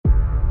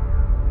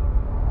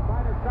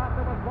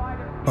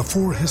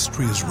Before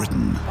history is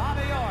written,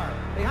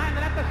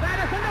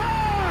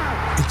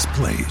 it's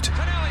played.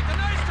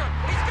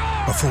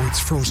 Before it's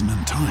frozen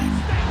in time,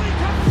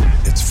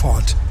 it's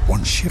fought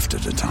one shift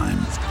at a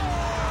time.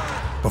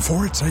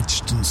 Before it's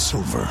etched in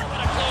silver,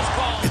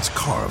 it's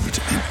carved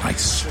in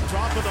ice.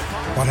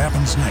 What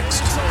happens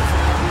next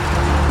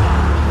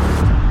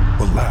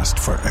will last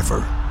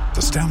forever.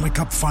 The Stanley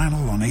Cup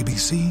Final on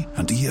ABC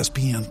and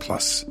ESPN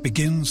Plus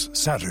begins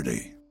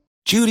Saturday.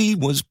 Judy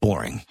was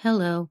boring.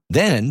 Hello.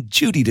 Then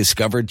Judy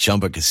discovered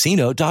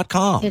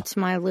ChumbaCasino.com. It's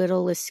my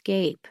little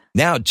escape.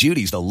 Now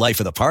Judy's the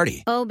life of the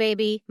party. Oh,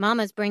 baby,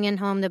 mama's bringing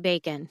home the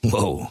bacon.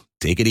 Whoa,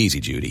 take it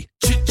easy, Judy.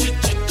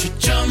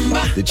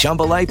 The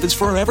Chumba life is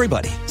for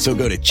everybody. So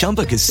go to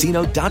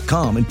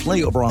ChumbaCasino.com and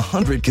play over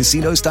 100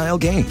 casino-style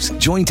games.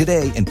 Join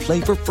today and play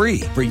for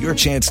free for your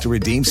chance to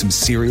redeem some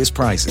serious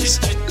prizes.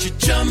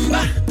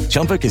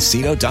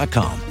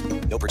 ChumbaCasino.com.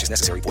 No purchase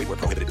necessary. Void where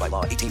prohibited by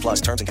law. 18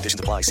 plus terms and conditions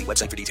apply. See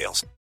website for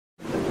details.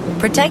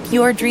 Protect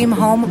your dream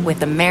home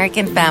with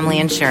American Family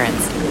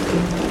Insurance.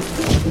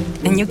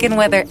 And you can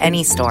weather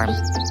any storm.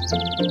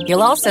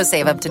 You'll also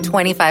save up to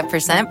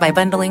 25% by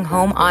bundling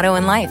home, auto,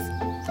 and life.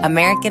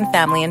 American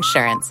Family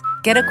Insurance.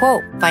 Get a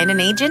quote. Find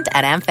an agent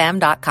at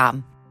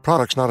amfam.com.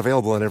 Products not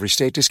available in every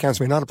state. Discounts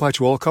may not apply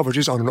to all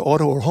coverages on an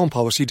auto or home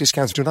policy.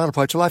 Discounts do not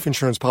apply to life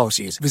insurance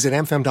policies. Visit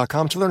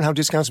amfam.com to learn how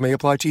discounts may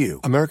apply to you.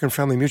 American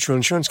Family Mutual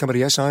Insurance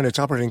Company, SI, and its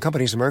operating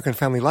companies, American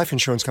Family Life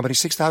Insurance Company,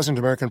 6000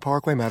 American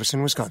Parkway,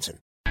 Madison, Wisconsin.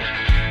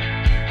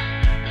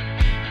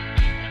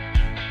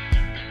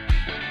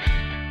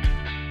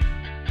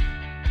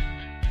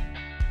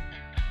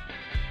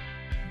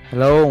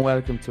 Hello and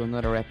welcome to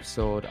another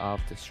episode of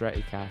the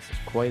Strettycast. There's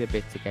quite a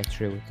bit to get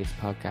through with this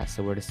podcast,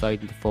 so we're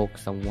deciding to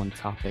focus on one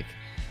topic.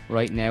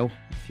 Right now,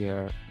 if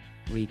you're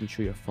reading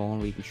through your phone,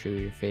 reading through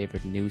your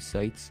favourite news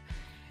sites,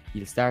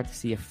 you'll start to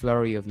see a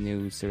flurry of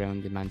news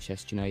surrounding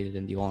Manchester United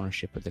and the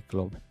ownership of the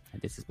club.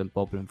 And this has been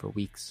bubbling for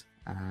weeks.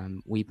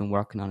 We've been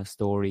working on a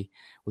story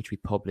which we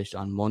published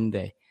on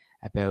Monday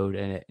about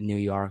a New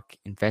York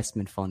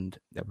investment fund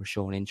that were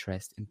showing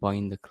interest in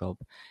buying the club.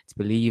 It's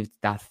believed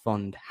that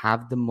fund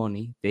have the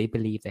money. They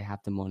believe they have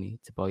the money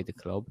to buy the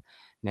club.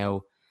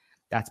 Now,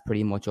 that's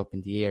pretty much up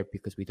in the air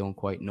because we don't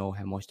quite know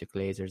how much the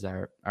Glazers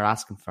are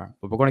asking for.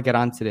 But we're going to get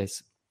onto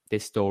this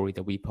story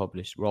that we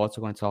published. We're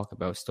also going to talk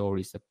about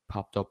stories that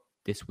popped up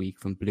this week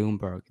from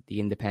Bloomberg,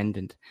 The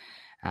Independent,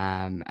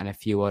 and a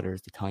few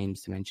others, The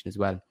Times to mention as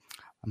well.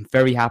 I'm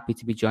very happy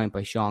to be joined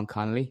by Sean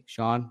Connolly.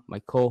 Sean,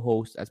 my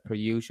co-host as per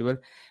usual.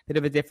 Bit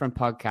of a different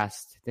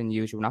podcast than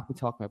usual. We're not going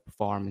to talk about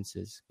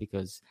performances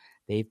because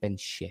they've been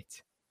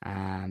shit.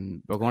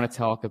 We're going to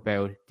talk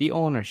about the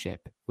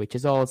ownership, which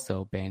has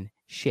also been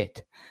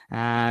shit.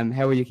 How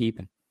are you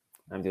keeping?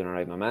 I'm doing all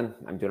right, my man.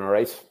 I'm doing all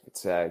right.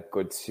 It's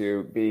good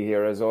to be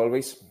here as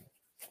always.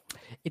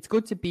 It's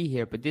good to be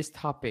here, but this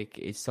topic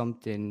is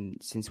something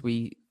since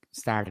we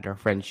started our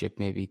friendship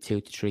maybe 2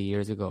 to 3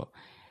 years ago.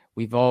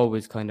 We've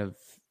always kind of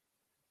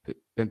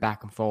been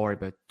back and forth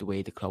about the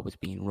way the club was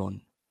being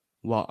run,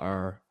 what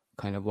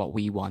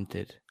we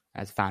wanted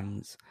as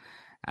fans.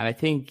 And I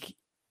think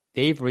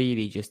they've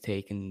really just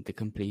taken the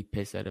complete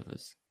piss out of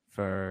us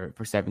for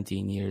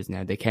 17 years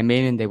now. They came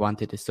in and they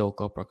wanted to soak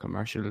up our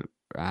commercial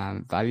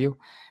value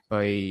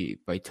by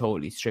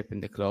totally stripping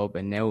the club.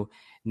 And now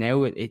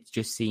it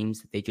just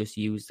seems that they just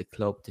use the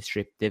club to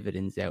strip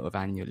dividends out of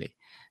annually.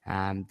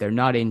 They're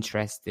not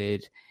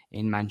interested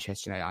in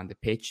Manchester United on the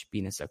pitch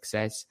being a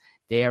success.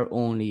 They are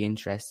only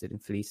interested in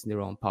fleecing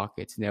their own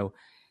pockets. Now,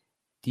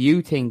 do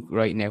you think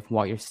right now from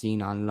what you're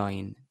seeing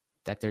online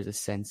that there's a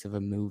sense of a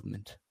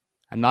movement?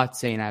 I'm not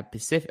saying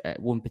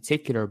one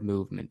particular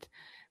movement,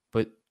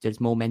 but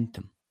there's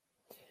momentum.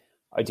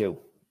 I do.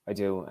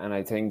 And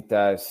I think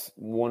that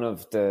one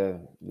of the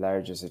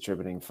largest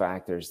attributing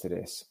factors to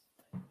this,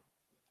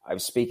 I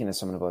was speaking to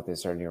someone about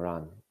this earlier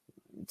on.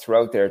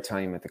 Throughout their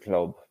time at the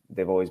club,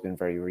 they've always been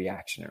very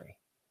reactionary.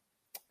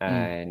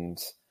 And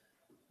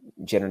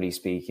generally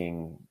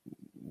speaking,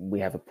 we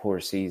have a poor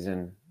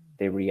season.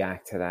 They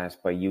react to that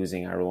by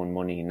using our own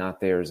money, not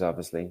theirs,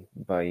 obviously,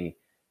 by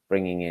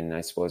bringing in,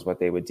 I suppose, what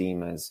they would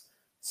deem as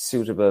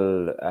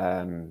suitable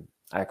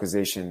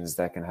acquisitions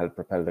that can help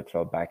propel the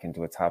club back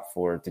into a top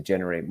four to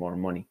generate more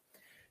money.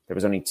 There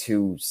was only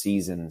 2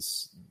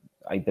 seasons,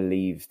 I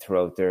believe,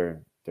 throughout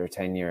their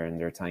tenure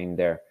and their time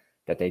there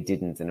that they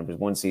didn't. And it was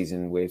 1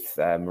 season with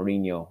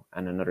Mourinho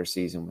and another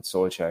season with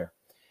Solskjaer.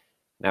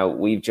 Now,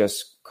 we've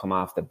just come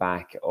off the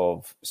back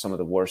of some of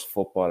the worst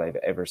football I've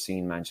ever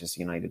seen Manchester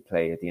United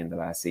play at the end of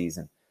last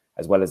season.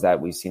 As well as that,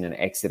 we've seen an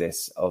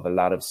exodus of a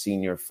lot of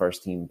senior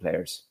first-team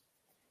players.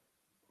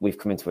 We've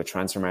come into a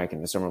transfer market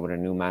in the summer with a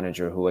new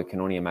manager who I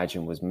can only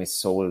imagine was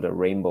missold a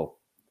rainbow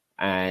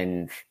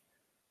and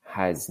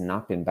has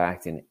not been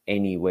backed in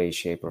any way,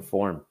 shape or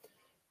form.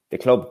 The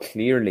club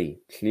clearly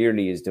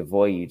is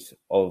devoid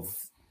of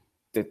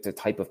the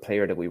type of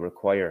player that we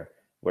require.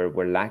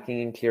 We're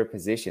lacking in clear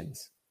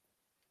positions.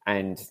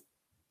 And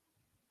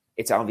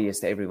it's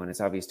obvious to everyone.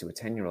 It's obvious to a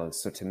 10-year-old.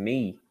 So to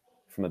me,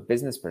 from a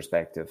business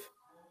perspective,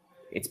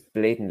 it's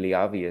blatantly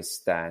obvious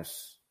that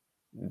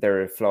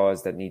there are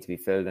flaws that need to be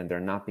filled and they're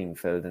not being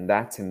filled. And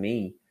that, to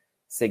me,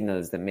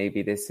 signals that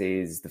maybe this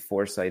is the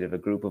foresight of a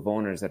group of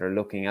owners that are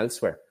looking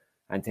elsewhere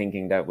and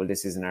thinking that, well,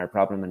 this isn't our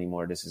problem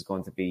anymore. This is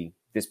going to be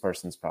this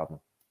person's problem.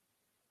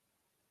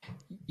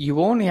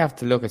 You only have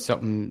to look at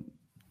something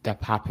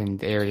that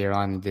happened earlier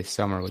on this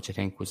summer, which I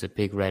think was a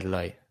big red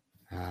light.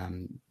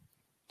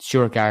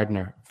 Stuart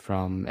Gardner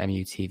from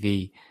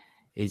MUTV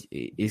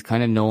is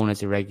kind of known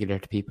as a regular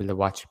to people that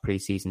watch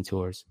pre-season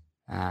tours.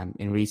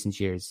 In recent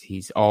years,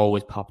 he's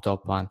always popped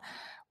up on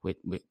with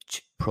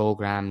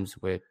programs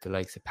with the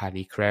likes of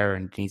Paddy Crerr,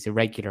 and he's a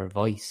regular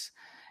voice.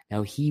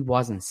 Now, he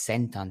wasn't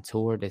sent on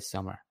tour this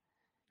summer,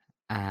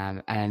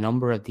 and a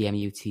number of the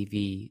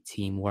MUTV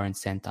team weren't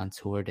sent on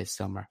tour this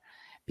summer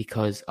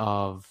because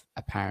of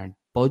apparent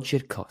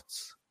budget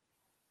cuts.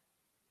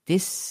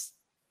 This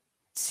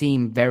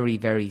seemed very,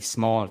 very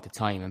small at the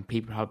time, and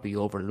people probably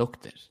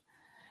overlooked it.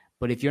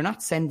 But if you're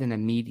not sending a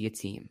media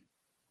team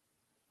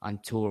on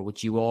tour,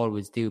 which you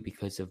always do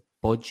because of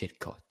budget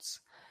cuts,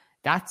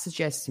 that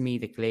suggests to me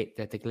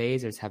that the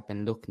Glazers have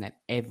been looking at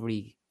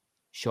every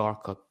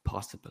shortcut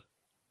possible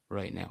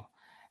right now.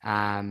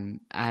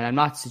 And I'm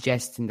not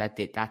suggesting that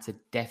that's a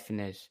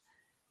definite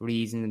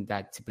reason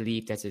that to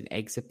believe there's an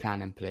exit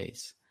plan in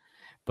place.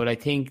 But I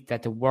think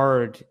that the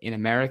word in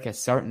America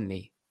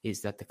certainly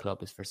is that the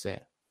club is for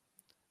sale.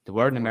 The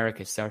word in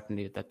America is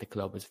certainly that the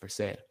club is for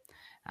sale.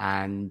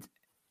 And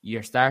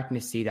you're starting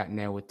to see that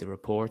now with the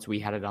reports. We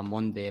had it on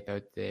Monday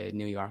about the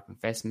New York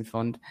Investment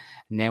Fund.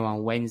 Now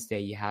on Wednesday,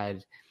 you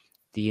had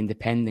the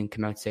Independent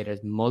come out and say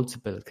there's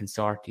multiple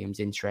consortiums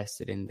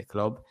interested in the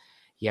club.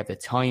 You have the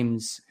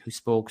Times, who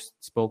spoke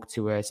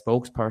to a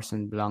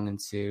spokesperson belonging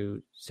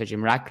to Sir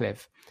Jim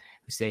Ratcliffe,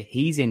 who say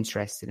he's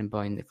interested in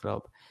buying the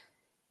club.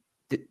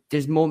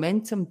 There's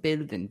momentum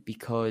building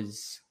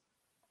because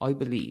I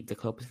believe the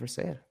club is for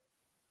sale.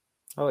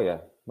 Oh, yeah.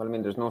 Well, I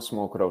mean, there's no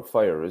smoke without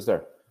fire, is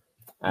there?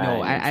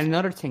 No, and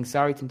another thing,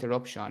 sorry to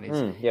interrupt, Sean,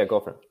 is yeah, go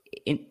for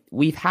it.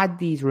 We've had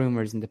these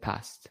rumours in the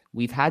past.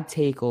 We've had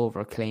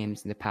takeover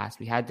claims in the past.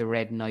 We had the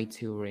Red Knights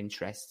who were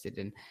interested,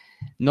 and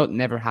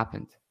nothing ever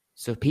happened.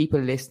 So people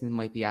listening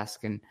might be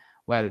asking,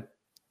 well,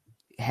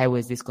 how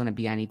is this going to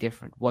be any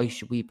different? Why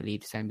should we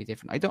believe it's going to be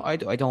different?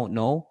 I don't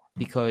know,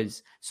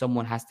 because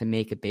someone has to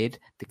make a bid.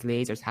 The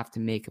Glazers have to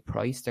make a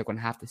price. They're going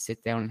to have to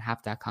sit down and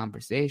have that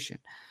conversation.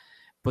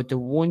 But the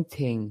one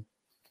thing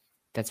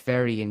that's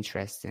very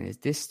interesting is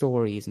this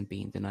story isn't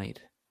being denied.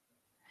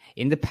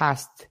 In the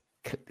past,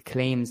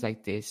 claims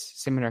like this,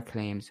 similar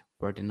claims,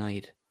 were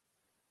denied.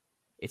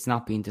 It's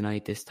not being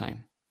denied this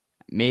time.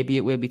 Maybe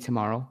it will be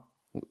tomorrow.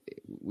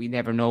 We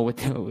never know what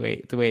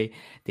the way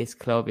this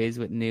club is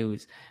with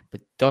news.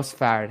 But thus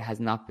far, it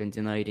has not been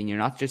denied. And you're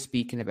not just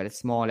speaking about a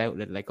small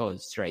outlet like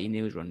us, Stray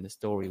News, running the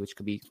story, which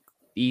could be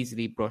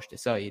easily brushed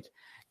aside.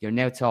 You're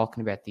now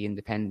talking about the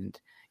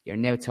Independent. You're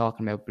now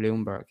talking about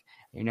Bloomberg.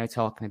 You're now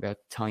talking about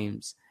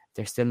Times.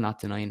 They're still not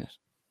denying it.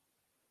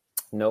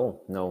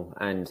 No.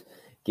 And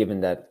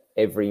given that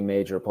every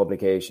major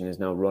publication is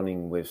now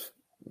running with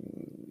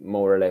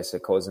more or less a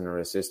cousin or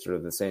a sister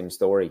of the same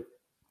story,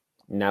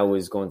 now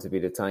is going to be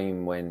the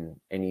time when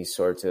any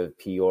sort of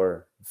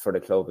PR for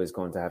the club is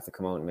going to have to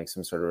come out and make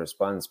some sort of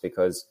response,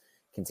 because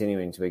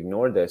continuing to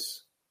ignore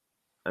this,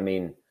 I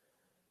mean,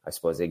 I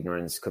suppose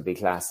ignorance could be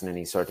classed in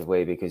any sort of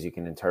way because you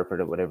can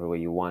interpret it whatever way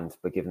you want.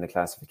 But given the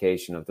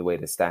classification of the way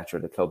the stature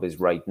of the club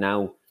is right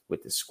now,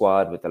 with the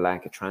squad, with the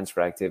lack of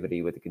transfer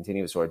activity, with the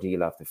continuous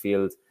ordeal off the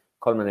field,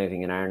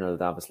 culminating in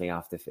Arnold obviously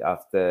off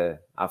down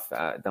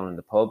in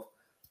the pub.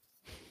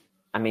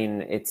 I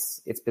mean,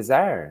 it's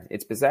bizarre.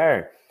 It's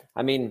bizarre.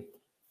 I mean,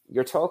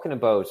 you're talking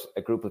about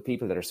a group of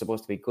people that are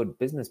supposed to be good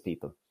business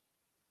people.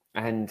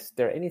 And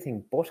they're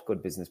anything but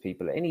good business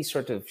people. Any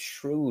sort of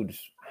shrewd,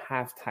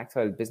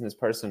 half-tactile business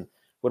person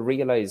would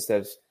realize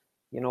that,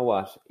 you know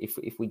what,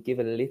 if we give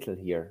a little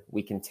here,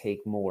 we can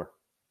take more,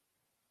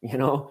 you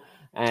know?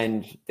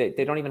 And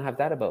they don't even have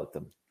that about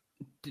them.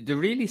 The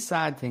really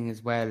sad thing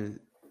as well,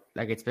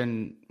 like, it's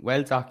been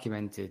well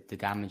documented, the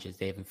damages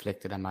they've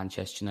inflicted on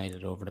Manchester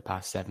United over the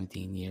past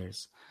 17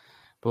 years.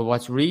 But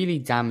what's really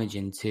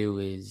damaging too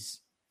is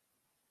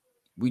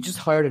we just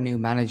hired a new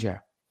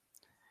manager.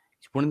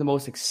 He's one of the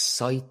most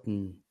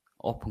exciting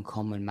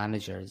up-and-coming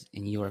managers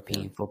in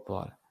European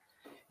football,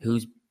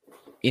 who's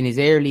in his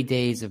early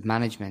days of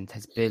management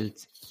has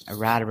built a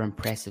rather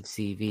impressive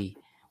CV,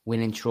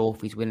 winning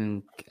trophies,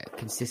 winning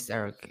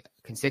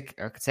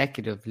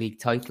consecutive league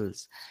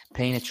titles,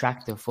 playing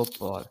attractive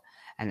football,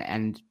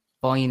 and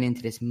buying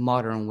into this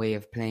modern way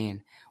of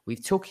playing.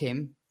 We've took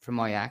him from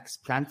Ajax,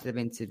 planted him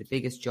into the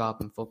biggest job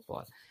in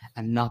football,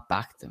 and not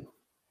backed him.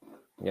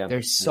 Yeah,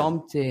 there's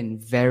something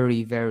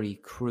very, very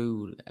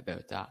cruel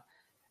about that.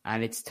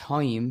 And it's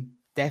time,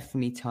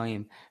 definitely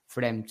time,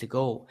 for them to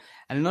go.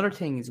 And another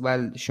thing as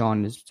well,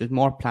 Sean, there's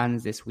more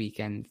plans this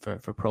weekend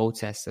for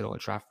protests at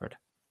Old Trafford.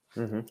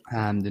 Mm-hmm.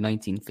 The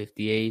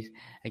 1958,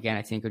 again,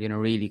 I think are doing a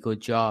really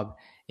good job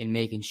in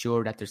making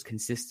sure that there's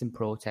consistent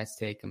protests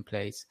taking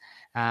place.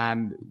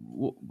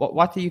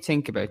 What do you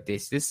think about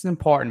this? This is an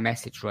important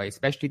message, right?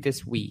 Especially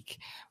this week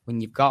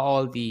when you've got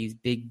all these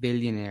big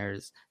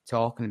billionaires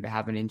talking about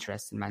having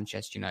interest in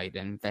Manchester United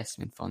and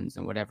investment funds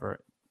and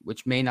whatever,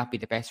 which may not be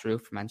the best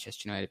route for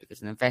Manchester United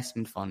because an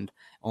investment fund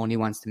only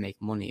wants to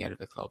make money out of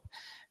the club.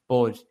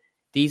 But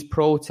these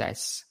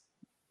protests,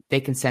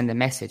 they can send a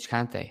message,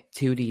 can't they,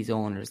 to these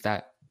owners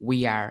that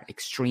we are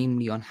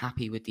extremely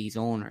unhappy with these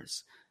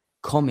owners.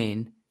 Come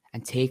in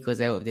and take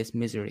us out of this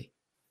misery.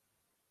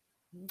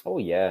 Oh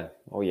yeah.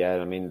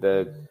 I mean,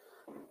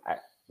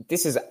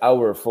 this is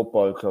our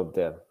football club,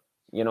 Dale.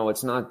 You know,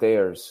 it's not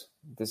theirs.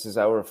 This is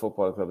our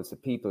football club. It's the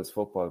people's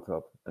football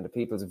club, and the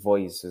people's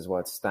voice is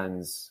what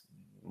stands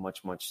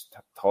much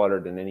taller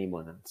than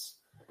anyone else.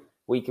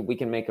 We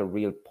can make a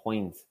real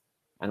point,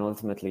 and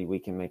ultimately we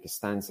can make a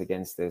stance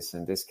against this,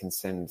 and this can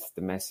send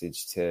the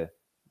message to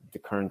the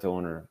current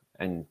owner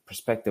and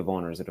prospective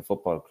owners of the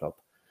football club.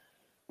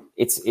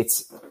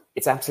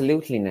 It's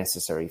absolutely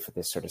necessary for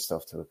this sort of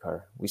stuff to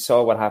occur. We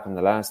saw what happened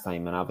the last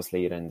time, and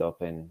obviously it ended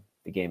up in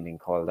the game being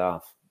called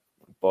off.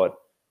 But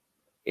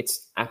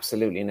it's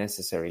absolutely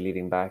necessary,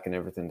 leading back and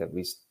everything that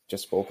we've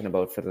just spoken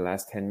about for the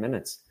last 10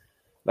 minutes.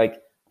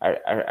 Like,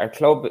 our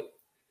club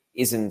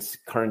isn't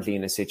currently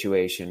in a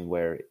situation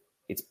where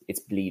it's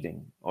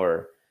bleeding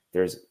or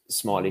there's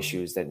small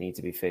issues that need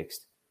to be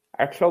fixed.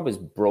 Our club is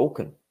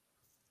broken.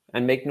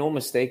 And make no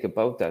mistake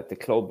about that, the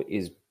club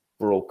is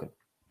broken.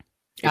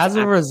 As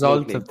a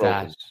result of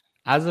that,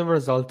 as a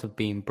result of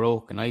being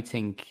broken, I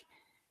think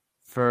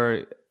for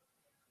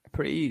a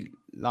pretty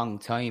long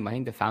time, I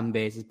think the fan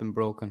base has been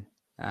broken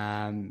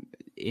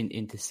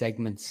into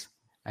segments.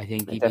 I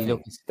think if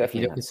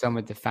you look at some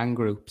of the fan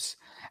groups,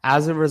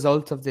 as a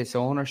result of this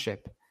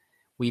ownership,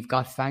 we've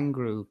got fan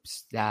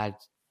groups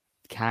that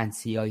can't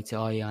see eye to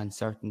eye on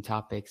certain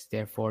topics.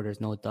 Therefore, there's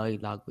no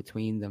dialogue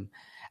between them.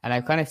 And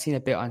I've kind of seen a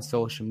bit on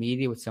social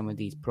media with some of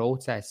these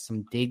protests,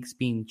 some digs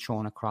being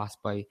thrown across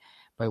by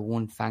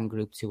one fan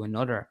group to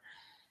another.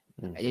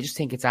 I just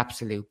think it's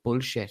absolute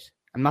bullshit.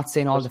 I'm not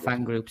saying all the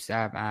fan groups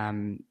have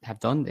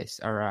done this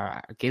or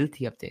are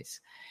guilty of this,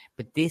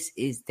 but this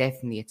is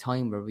definitely a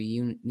time where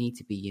we need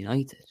to be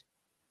united,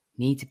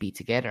 need to be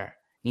together,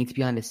 need to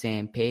be on the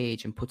same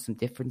page and put some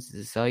differences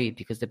aside,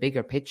 because the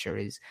bigger picture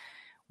is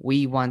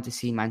we want to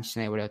see Manchester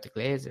United without the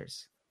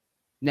Glazers.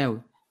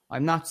 Now,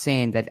 I'm not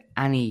saying that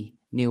any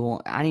new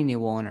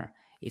owner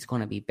is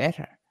going to be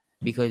better,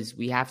 because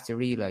we have to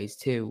realize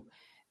too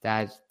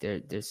that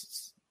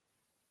there's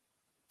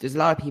a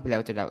lot of people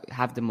out there that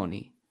have the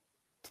money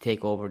to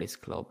take over this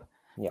club,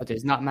 but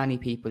there's not many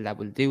people that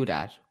will do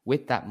that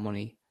with that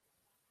money,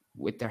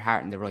 with their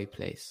heart in the right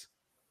place.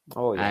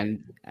 Oh, yeah.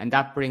 And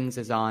that brings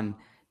us on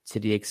to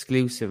the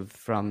exclusive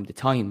from the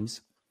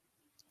Times,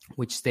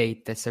 which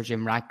state that Sir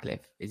Jim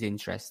Ratcliffe is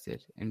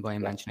interested in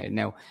buying Manchester United.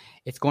 Now,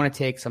 it's going to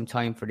take some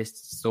time for this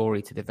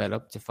story to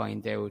develop, to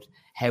find out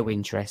how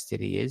interested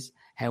he is,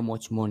 how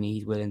much money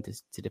he's willing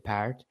to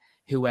depart,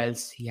 who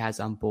else he has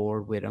on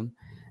board with him.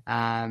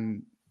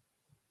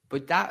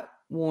 But that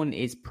one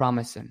is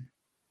promising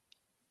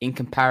in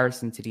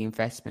comparison to the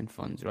investment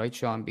funds, right,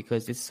 Sean?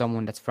 Because this is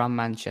someone that's from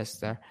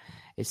Manchester,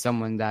 is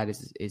someone that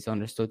is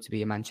understood to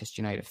be a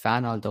Manchester United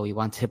fan, although he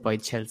wanted to buy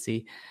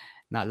Chelsea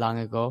not long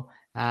ago.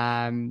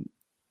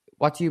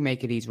 What do you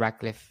make of these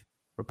Ratcliffe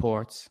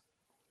reports?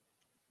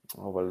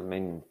 Oh, well, I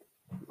mean,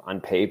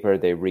 on paper,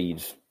 they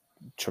read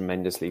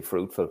tremendously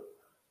fruitful.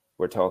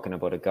 We're talking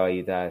about a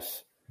guy that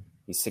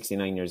he's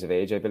 69 years of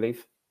age, I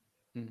believe.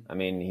 I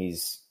mean,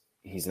 he's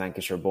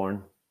Lancashire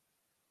born.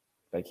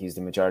 Like, he's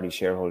the majority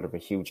shareholder of a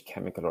huge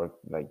chemical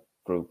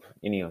group,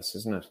 Ineos,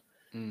 isn't it?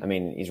 I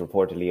mean, he's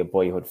reportedly a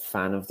boyhood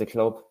fan of the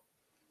club.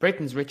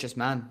 Britain's richest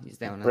man. He's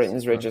down.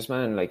 Britain's richest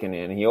man,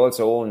 and he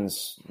also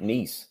owns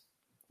Nice.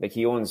 Like,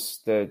 he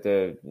owns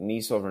the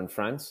Nice over in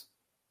France.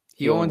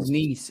 He owns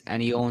Nice,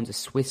 and he owns a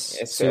Swiss.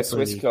 A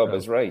Swiss club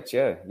is right,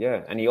 yeah.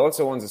 And he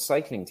also owns a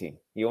cycling team.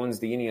 He owns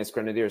the Ineos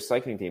Grenadiers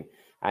cycling team.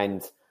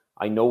 And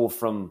I know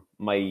from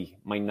my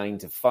 9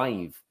 to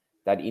 5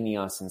 that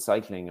Ineos and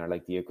cycling are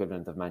like the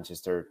equivalent of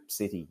Manchester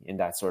City in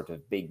that sort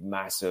of big,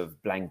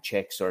 massive blank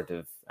check sort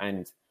of.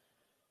 And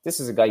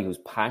this is a guy who's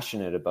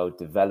passionate about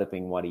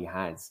developing what he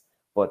has.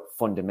 But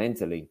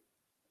fundamentally,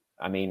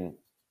 I mean,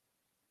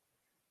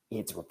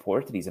 it's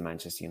reported he's a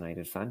Manchester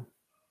United fan.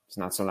 It's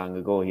not so long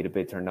ago he'd a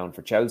bit turned down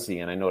for Chelsea,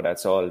 and I know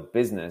that's all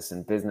business,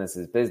 and business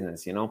is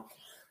business, you know.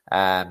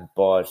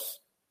 But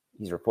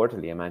he's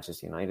reportedly a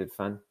Manchester United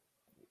fan.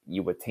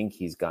 You would think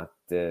he's got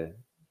the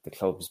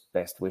club's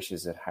best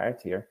wishes at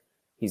heart here.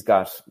 He's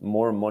got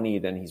more money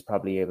than he's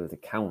probably able to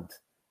count.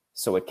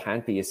 So it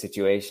can't be a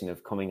situation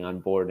of coming on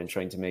board and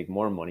trying to make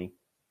more money.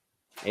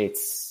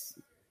 It's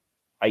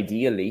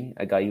ideally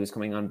a guy who's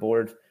coming on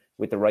board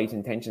with the right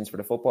intentions for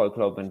the football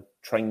club and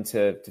trying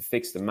to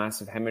fix the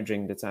massive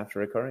hemorrhaging that's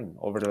after occurring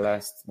over the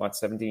last,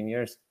 17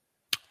 years.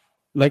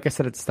 Like I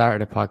said at the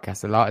start of the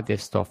podcast, a lot of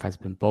this stuff has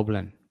been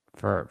bubbling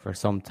for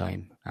some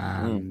time.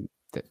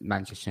 That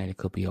Manchester United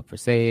could be up for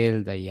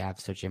sale, that you have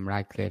Sir Jim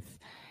Ratcliffe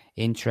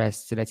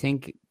interested. I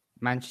think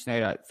Manchester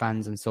United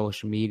fans on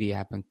social media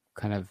have been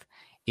kind of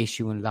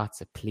issuing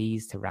lots of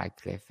pleas to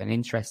Radcliffe, and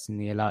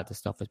interestingly, a lot of the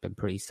stuff has been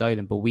pretty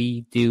silent. But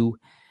we do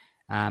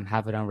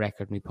have it on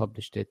record, and we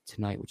published it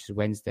tonight, which is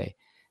Wednesday,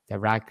 that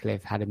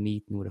Radcliffe had a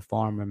meeting with a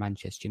former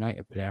Manchester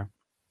United player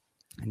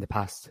in the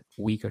past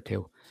week or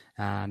two.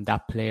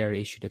 That player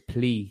issued a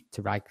plea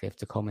to Radcliffe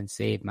to come and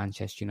save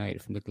Manchester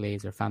United from the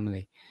Glazer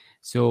family.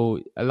 So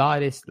a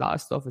lot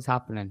of stuff is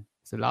happening.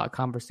 There's a lot of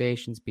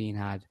conversations being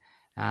had.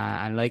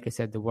 And like I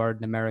said, the word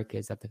in America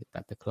is that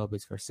the club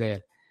is for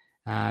sale.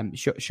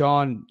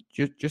 Sean,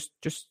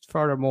 just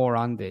furthermore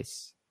on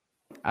this,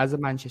 as a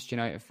Manchester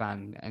United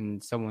fan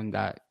and someone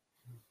that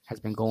has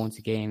been going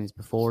to games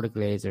before the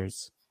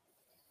Glazers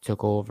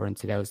took over in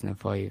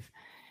 2005,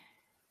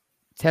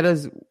 tell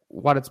us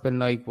what it's been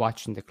like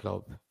watching the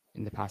club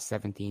in the past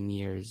 17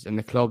 years, and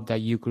the club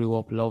that you grew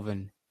up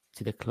loving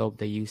to the club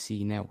that you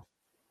see now,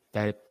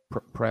 that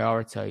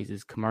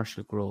prioritizes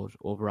commercial growth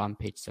over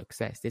on-pitch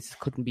success. This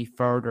couldn't be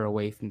further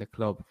away from the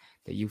club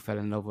that you fell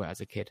in love with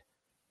as a kid.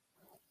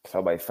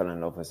 Club I fell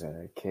in love with as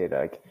a kid.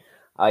 Like,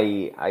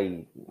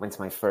 I went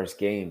to my first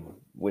game,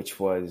 which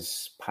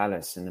was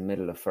Palace in the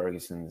middle of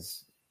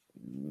Ferguson's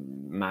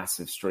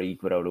massive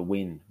streak without a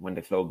win, when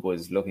the club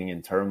was looking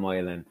in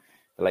turmoil and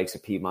the likes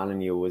of Pete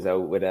Molyneux was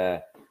out with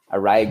a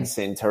rag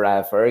saying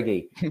 "Tara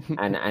Fergie,"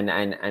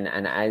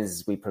 and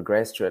as we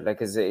progressed through it, like,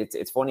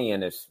 it's funny,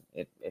 and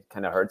it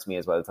kind of hurts me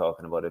as well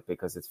talking about it,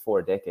 because it's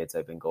 4 decades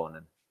I've been going,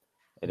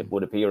 and it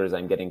would appear as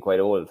I'm getting quite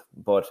old.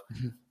 But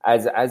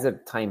as the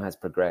time has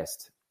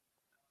progressed,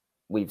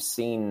 we've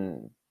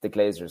seen the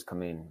Glazers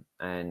come in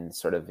and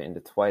sort of in the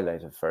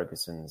twilight of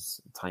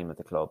Ferguson's time at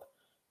the club.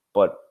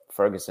 But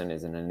Ferguson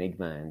is an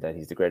enigma in that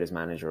he's the greatest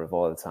manager of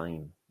all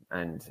time.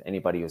 And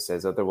anybody who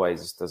says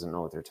otherwise doesn't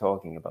know what they're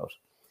talking about.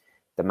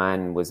 The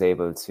man was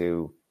able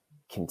to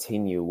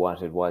continue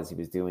what it was he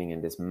was doing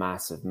in this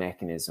massive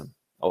mechanism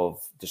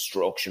of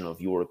destruction of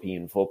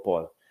European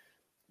football.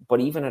 But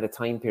even at a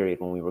time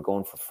period when we were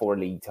going for 4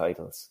 league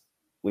titles,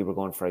 we were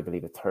going for, I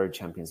believe, a 3rd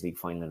Champions League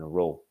final in a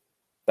row.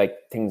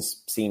 Like,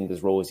 things seemed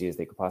as rosy as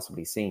they could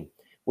possibly seem.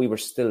 We were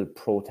still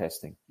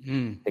protesting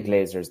the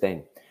Glazers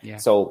then. Yeah.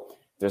 So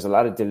there's a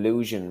lot of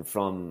delusion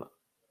from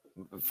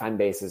fan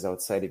bases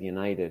outside of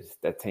United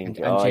that think,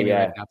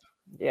 yeah,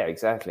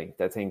 exactly.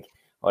 That think,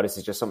 oh, this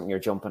is just something you're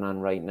jumping on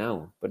right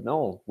now. But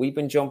no, we've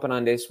been jumping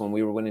on this when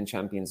we were winning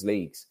Champions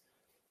Leagues.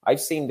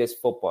 I've seen this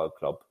football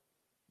club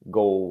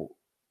go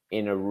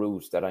in a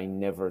route that I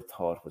never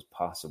thought was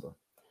possible.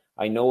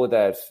 I know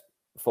that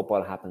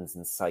football happens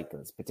in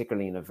cycles,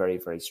 particularly in a very,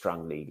 very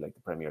strong league like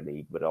the Premier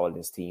League, with all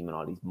this team and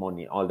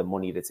all the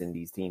money that's in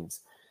these teams.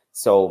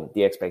 So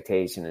the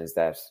expectation is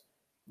that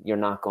you're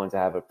not going to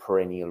have a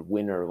perennial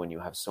winner when you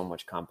have so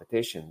much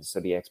competition. So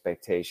the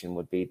expectation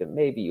would be that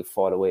maybe you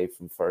fall away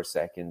from first,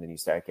 second, and you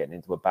start getting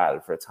into a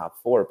battle for a top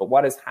 4. But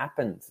what has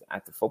happened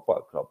at the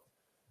football club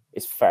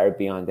is far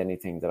beyond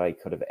anything that I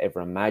could have ever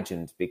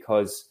imagined,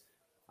 because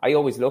I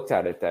always looked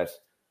at it that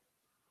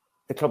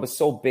the club is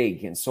so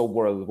big and so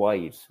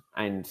worldwide,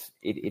 and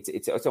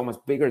it's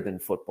almost bigger than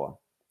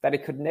football, that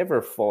it could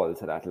never fall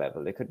to that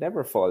level. It could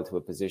never fall to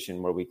a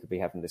position where we could be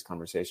having this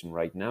conversation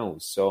right now.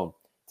 So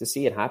to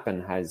see it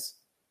happen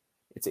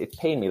it's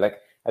pained me. Like,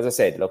 as I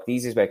said, look, the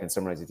easiest way I can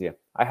summarize it to you,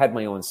 I had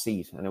my own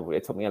seat, and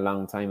it took me a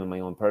long time in my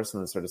own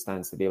personal sort of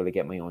stance to be able to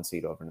get my own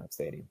seat over in that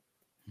stadium.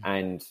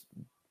 And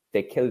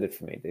they killed it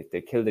for me.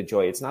 They killed the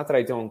joy. It's not that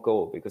I don't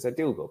go, because I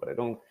do go, but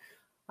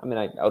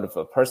out of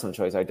a personal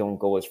choice, I don't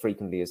go as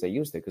frequently as I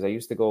used to, because I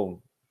used to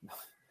go,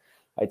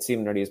 I'd see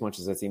them nearly as much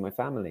as I'd see my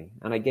family.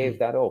 And I gave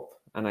that up,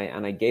 and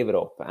I gave it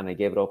up, and I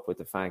gave it up with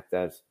the fact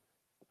that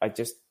I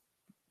just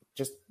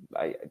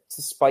to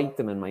spite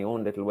them in my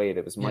own little way.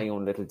 It was my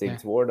own little dig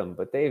toward them,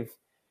 but they've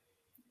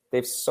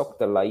sucked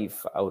the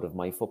life out of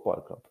my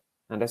football club.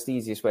 And that's the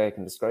easiest way I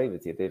can describe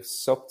it to you. They've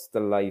sucked the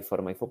life out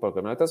of my football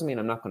club. Now, it doesn't mean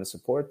I'm not going to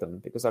support them,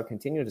 because I'll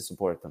continue to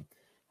support them.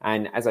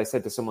 And as I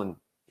said to someone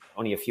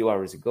only a few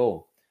hours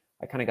ago,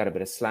 I kind of got a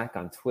bit of slack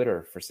on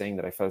Twitter for saying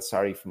that I felt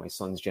sorry for my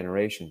son's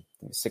generation,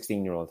 the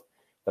 16-year-old,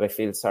 that I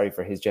feel sorry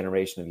for his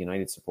generation of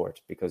United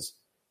support, because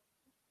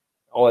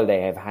all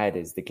they have had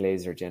is the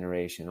Glazer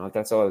generation.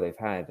 That's all they've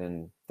had.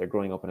 And they're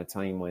growing up in a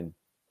time when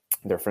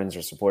their friends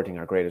are supporting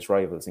our greatest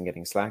rivals and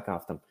getting slack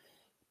off them.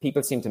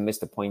 People seem to miss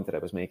the point that I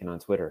was making on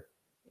Twitter.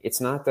 It's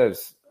not that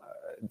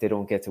they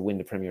don't get to win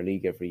the Premier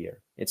League every year.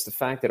 It's the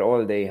fact that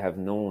all they have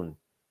known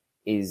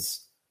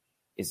is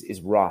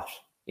rot,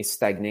 is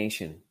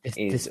stagnation. It's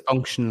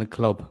dysfunctional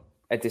club.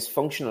 A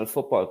dysfunctional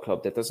football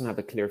club that doesn't have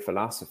a clear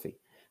philosophy.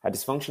 A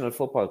dysfunctional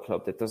football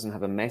club that doesn't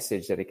have a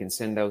message that it can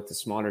send out to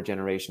smaller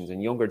generations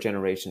and younger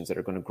generations that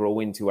are going to grow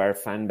into our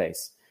fan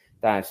base,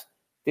 that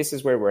this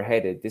is where we're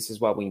headed, this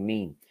is what we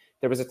mean.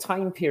 There was a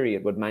time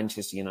period with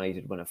Manchester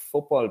United when a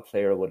football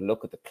player would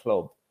look at the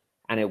club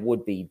and it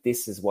would be,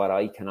 this is what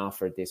I can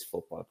offer this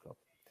football club.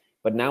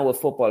 But now a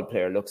football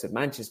player looks at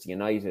Manchester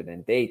United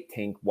and they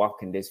think, what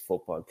can this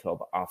football club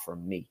offer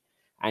me?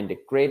 And the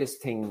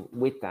greatest thing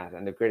with that,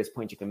 and the greatest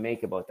point you can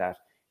make about that,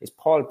 is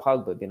Paul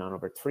Pogba been on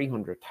over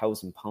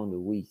 £300,000 a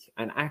week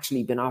and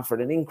actually been offered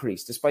an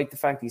increase, despite the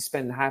fact he's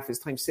spent half his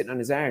time sitting on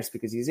his arse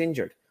because he's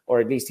injured, or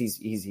at least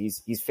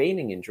he's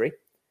feigning injury.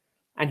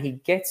 And he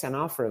gets an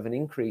offer of an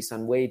increase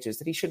on wages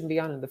that he shouldn't be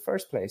on in the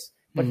first place.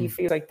 But he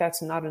feels like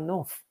that's not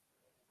enough.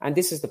 And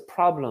this is the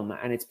problem.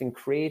 And it's been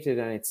created,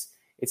 and it's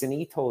an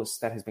ethos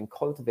that has been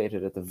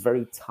cultivated at the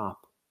very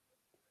top.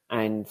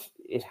 And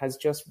it has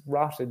just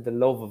rotted the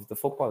love of the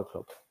football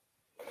club.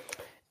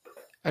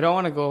 I don't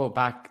want to go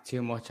back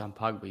too much on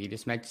Pogba. You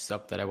just mentioned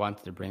stuff that I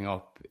wanted to bring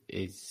up,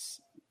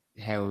 is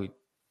how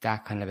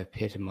that kind of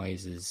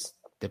epitomizes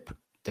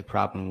the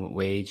problem with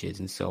wages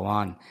and so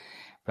on.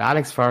 But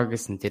Alex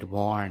Ferguson did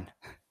warn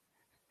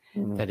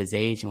that his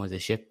agent was a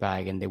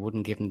shitbag, and they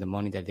wouldn't give him the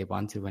money that they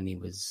wanted when he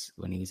was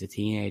a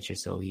teenager.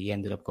 So he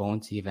ended up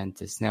going to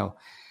Juventus. Now,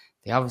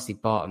 they obviously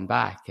bought him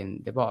back,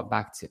 and they bought him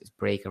back to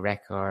break a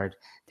record.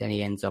 Then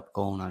he ends up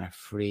going on a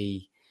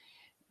free.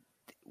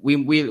 We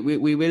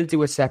will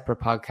do a separate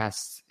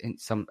podcast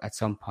at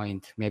some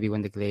point, maybe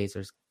when the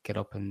Glazers get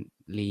up and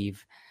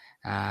leave,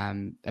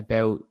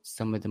 about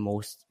some of the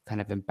most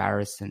kind of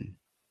embarrassing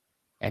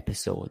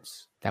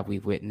episodes that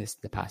we've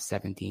witnessed the past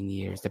 17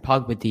 years. The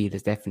Pogba deal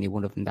is definitely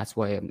one of them. That's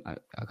why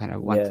I kind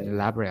of want to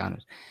elaborate on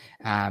it.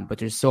 But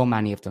there's so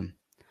many of them,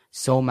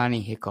 so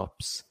many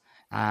hiccups.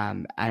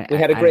 And we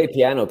had a great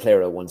piano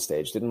player at one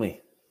stage, didn't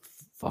we?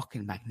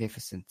 Fucking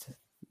magnificent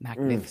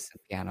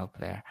piano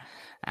player.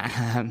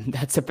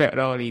 That's about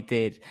all he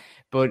did.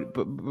 But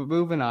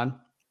moving on,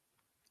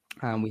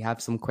 we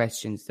have some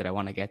questions that I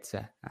want to get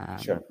to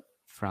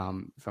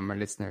from our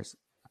listeners.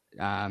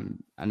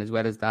 And as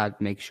well as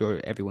that, make sure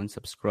everyone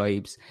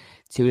subscribes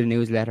to the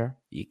newsletter.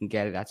 You can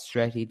get it at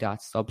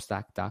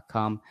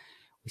stretty.substack.com.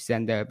 We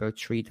send out about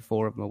 3 to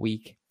 4 of them a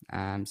week,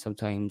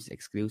 sometimes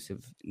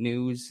exclusive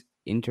news,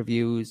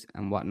 interviews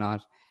and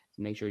whatnot.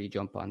 So make sure you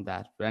jump on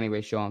that. But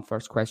anyway, Sean,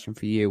 first question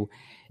for you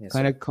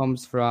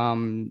comes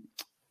from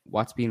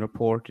what's being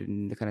reported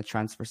in the kind of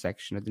transfer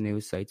section of the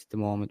news sites at the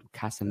moment with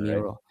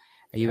Casemiro. Right.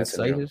 Are you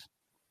excited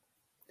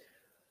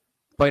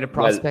by the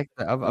prospect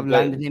of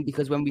landing him?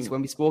 Because when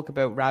we spoke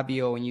about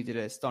Rabiot and you did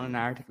a stunning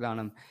article on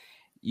him,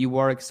 you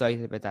were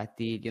excited about that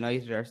deal.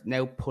 United are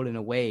now pulling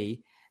away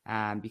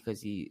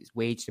because his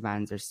wage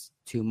demands are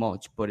too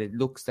much. But it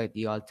looks like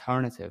the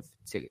alternative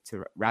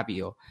to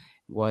Rabiot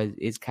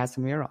is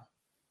Casemiro.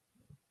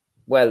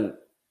 Well,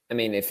 I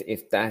mean,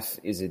 if that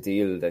is a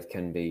deal that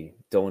can be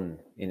done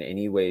in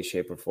any way,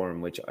 shape or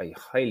form, which I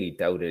highly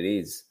doubt it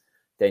is,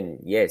 then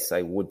yes,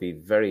 I would be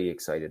very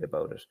excited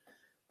about it.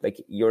 Like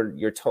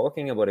you're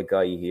talking about a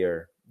guy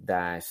here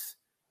that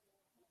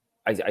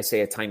I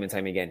say it time and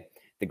time again,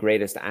 the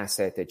greatest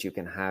asset that you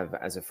can have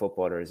as a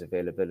footballer is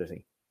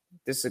availability.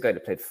 This is a guy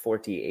that played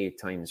 48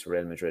 times for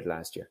Real Madrid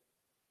last year.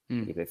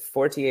 He played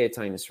 48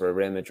 times for a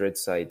Real Madrid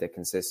side that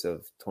consists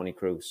of Toni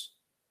Kroos,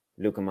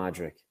 Luka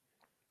Modric.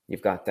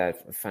 You've got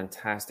that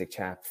fantastic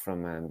chap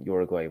from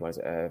Uruguay,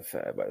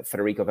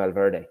 Federico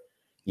Valverde.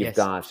 You've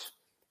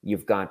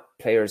got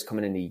players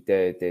coming in,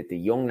 the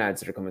young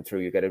lads that are coming through.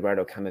 You've got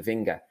Eduardo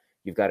Camavinga.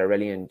 You've got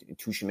Aurelien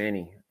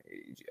Tchouameni.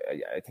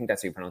 I think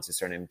that's how you pronounce his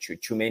surname.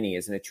 Tchouameni,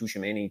 isn't it?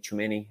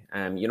 Tchouameni.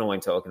 You know what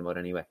I'm talking about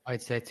anyway.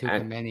 I'd say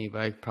Tchouameni,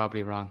 but I'm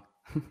probably wrong.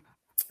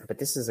 But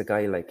this is a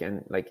guy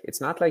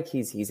it's not like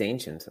he's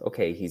ancient.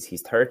 Okay,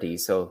 he's 30,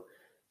 so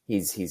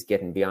he's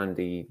getting beyond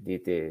the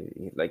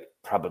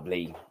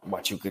probably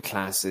what you could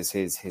class as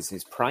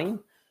his prime.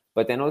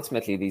 But then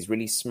ultimately, these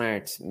really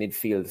smart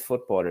midfield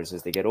footballers,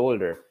 as they get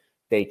older,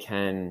 they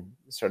can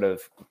sort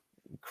of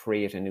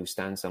create a new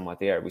stance on what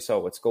they are. We saw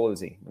with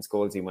Scholesy. When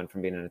Scholesy went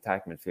from being an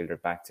attack midfielder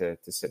back to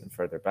sitting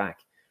further back.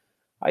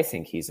 I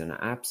think he's an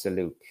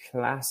absolute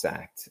class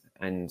act,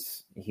 and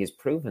he's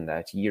proven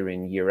that year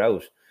in, year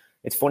out.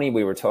 It's funny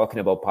we were talking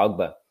about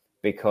Pogba,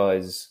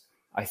 because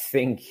I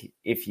think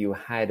if you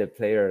had a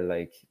player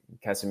like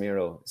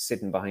Casemiro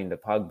sitting behind a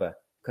Pogba,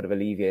 could have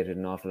alleviated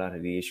an awful lot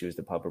of the issues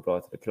that Pogba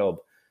brought to the club.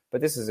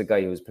 But this is a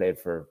guy who's played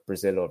for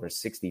Brazil over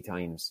 60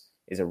 times,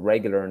 is a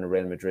regular in a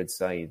Real Madrid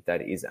side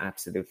that is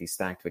absolutely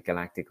stacked with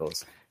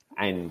Galacticos.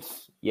 And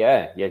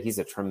yeah, he's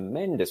a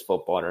tremendous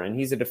footballer, and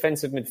he's a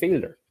defensive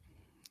midfielder.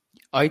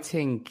 I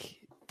think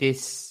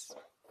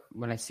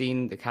when I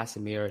seen the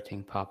Casemiro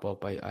thing pop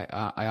up,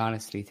 I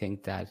honestly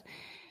think that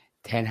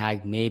Ten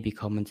Hag may be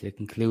coming to the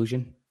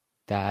conclusion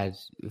that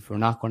if we're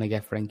not going to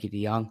get Frenkie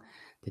de Jong,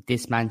 that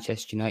this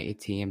Manchester United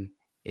team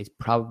is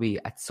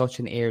probably at such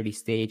an early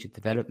stage of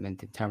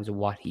development in terms of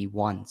what he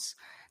wants,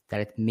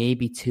 that it may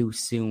be too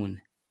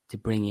soon to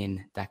bring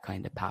in that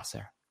kind of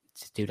passer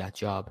to do that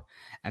job.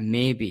 And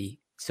maybe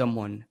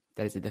someone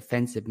that is a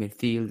defensive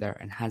midfielder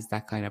and has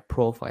that kind of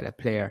profile of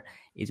player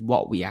is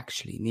what we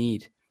actually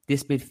need.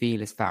 This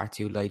midfield is far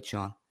too light,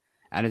 Sean.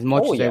 And as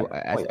much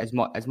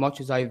as much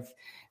as I've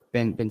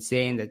been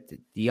saying that the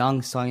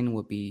young sign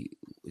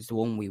is the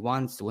one we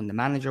want, the one the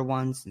manager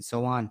wants, and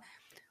so on,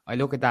 I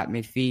look at that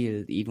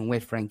midfield, even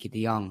with Frenkie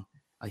de Jong,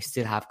 I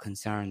still have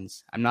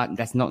concerns.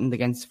 That's nothing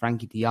against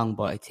Frenkie de Jong,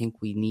 but I think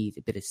we need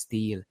a bit of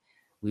steel.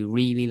 We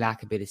really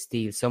lack a bit of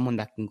steel. Someone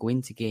that can go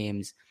into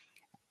games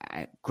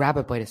grab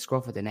it by the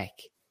scruff of the neck.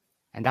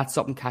 And that's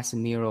something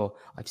Casemiro,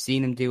 I've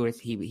seen him do it.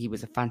 He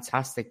was a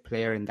fantastic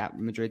player in that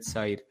Madrid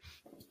side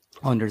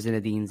under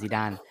Zinedine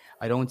Zidane.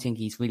 I don't think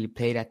he's really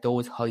played at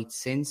those heights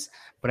since,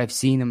 but I've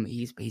seen him.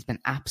 He's been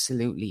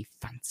absolutely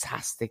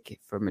fantastic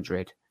for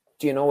Madrid.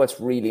 Do you know what's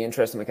really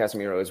interesting with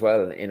Casemiro as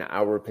well in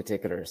our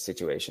particular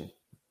situation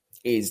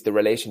is the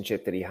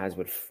relationship that he has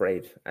with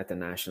Fred at the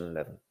national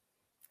level.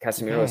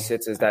 Casemiro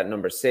sits as that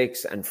number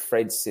 6 and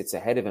Fred sits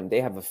ahead of him.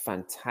 They have a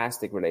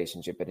fantastic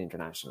relationship at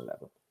international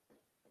level.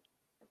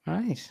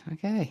 Right,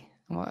 okay.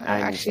 Well,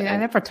 I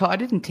never thought, I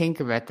didn't think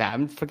about that.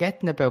 I'm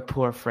forgetting about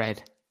poor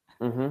Fred.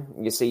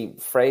 Mm-hmm. You see,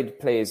 Fred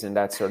plays in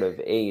that sort of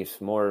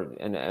 8, more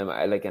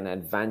like an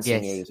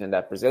advancing 8 in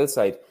that Brazil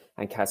side,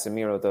 and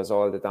Casemiro does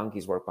all the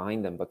donkey's work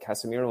behind them. But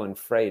Casemiro and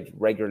Fred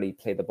regularly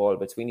play the ball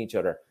between each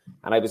other.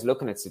 And I was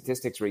looking at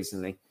statistics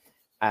recently,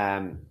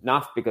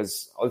 not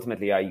because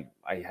ultimately I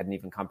hadn't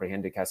even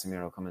comprehended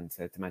Casemiro coming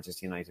to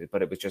Manchester United,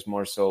 but it was just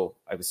more so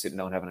I was sitting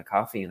down having a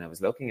coffee and I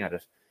was looking at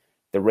it.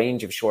 The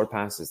range of short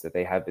passes that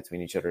they have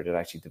between each other that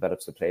actually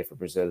develops the play for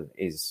Brazil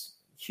is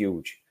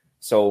huge.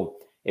 So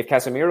if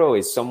Casemiro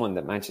is someone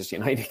that Manchester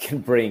United can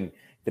bring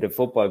to the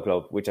football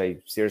club, which I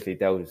seriously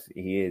doubt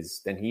he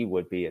is, then he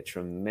would be a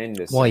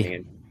tremendous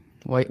signing.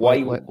 Why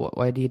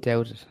do you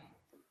doubt it?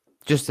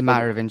 Just a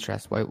matter of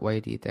interest. Why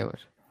do you doubt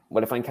it?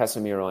 Well, if I'm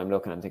Casemiro,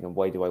 I'm thinking,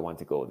 why do I want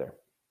to go there?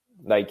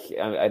 Like,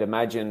 I'd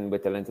imagine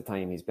with the length of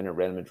time he's been at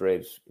Real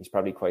Madrid, he's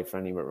probably quite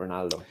friendly with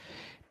Ronaldo.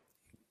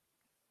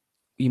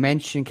 You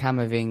mentioned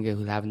Camavinga,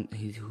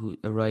 who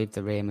arrived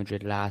at Real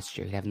Madrid last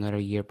year. He'll have another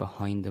year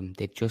behind them.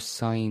 They've just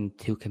signed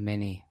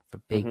Tuchemeni for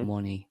big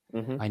money.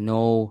 I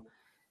know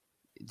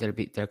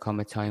there'll come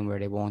a time where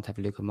they won't have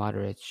Luka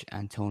Modric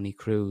and Toni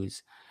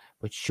Kroos,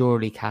 but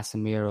surely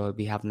Casemiro will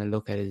be having a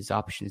look at his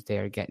options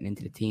there, getting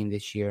into the team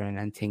this year,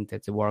 and think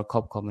that the World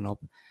Cup coming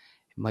up,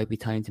 it might be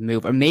time to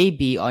move. Or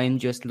maybe I'm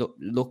just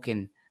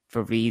looking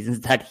for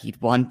reasons that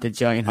he'd want to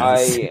join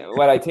us.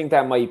 I think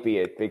that might be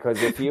it,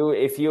 because if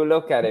you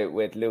look at it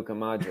with Luka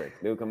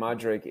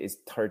Modric is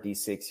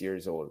 36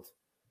 years old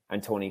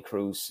and Toni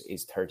Kroos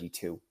is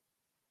 32.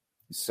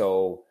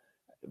 So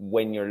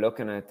when you're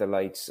looking at the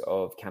likes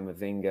of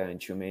Camavinga and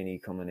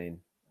Tchouaméni coming in,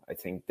 I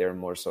think they're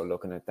more so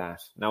looking at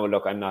that. Now,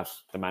 look, I'm not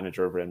the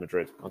manager of Real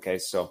Madrid, okay?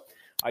 So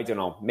I don't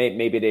know.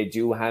 Maybe they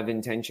do have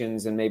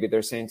intentions and maybe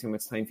they're saying to him,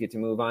 it's time for you to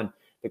move on.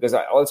 Because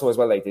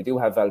they do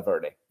have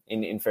Valverde,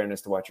 in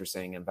fairness to what you're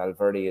saying. And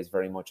Valverde is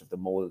very much of the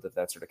mold of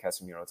that sort of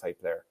Casemiro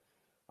type player.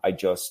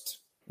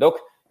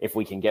 If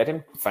we can get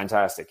him,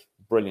 fantastic,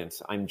 brilliant.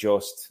 I'm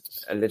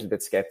just a little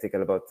bit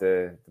skeptical about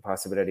the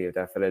possibility of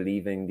that fella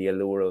leaving the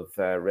allure of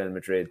Real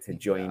Madrid to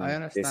join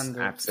this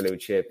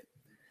absolute ship.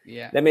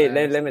 Yeah. Let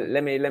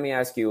me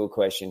ask you a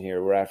question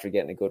here. We're after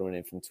getting a good one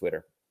in from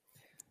Twitter.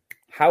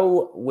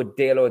 How would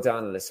Dale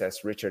O'Donnell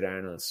assess Richard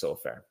Arnold so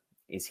far?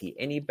 Is he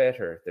any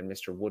better than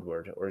Mr.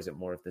 Woodward, or is it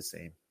more of the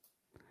same?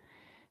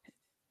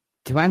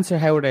 To answer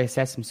how would I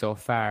assess him so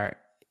far,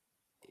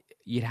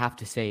 you'd have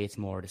to say it's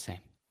more of the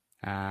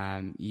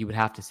same. You would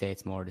have to say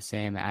it's more of the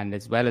same. And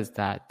as well as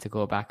that, to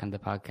go back on the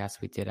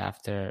podcast we did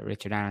after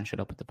Richard Arnold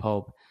showed up at the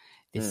pub,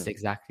 this is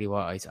exactly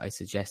what I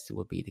suggested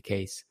would be the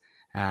case.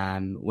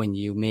 When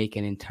you make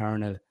an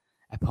internal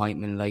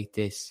appointment like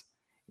this,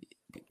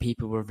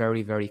 people were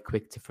very, very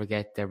quick to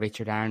forget that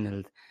Richard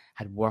Arnold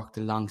had worked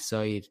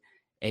alongside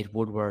Ed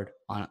Woodward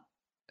on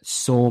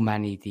so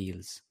many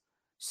deals,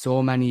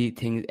 so many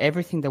things.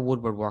 Everything that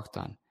Woodward worked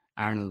on,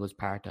 Arnold was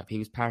part of. He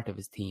was part of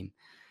his team.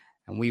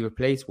 And we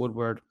replaced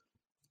Woodward,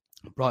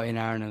 brought in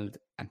Arnold,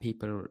 and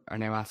people are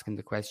now asking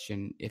the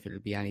question if it'll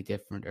be any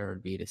different or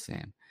it'll be the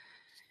same.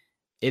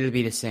 It'll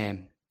be the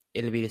same.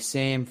 It'll be the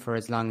same for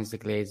as long as the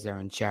Glazers are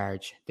in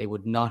charge. They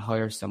would not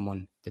hire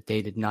someone that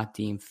they did not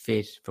deem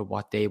fit for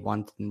what they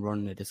wanted and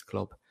running at this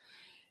club.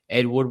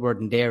 Ed Woodward,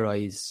 in their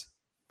eyes,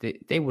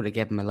 they would have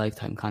given him a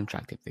lifetime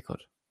contract if they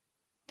could.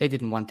 They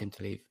didn't want him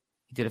to leave.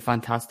 He did a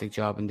fantastic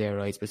job in their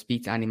eyes. But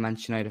speak to any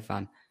Manchester United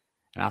fan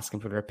and ask them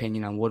for their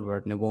opinion on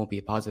Woodward, and it won't be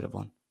a positive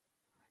one.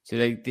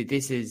 So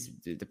this is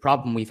the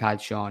problem we've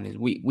had, Sean, is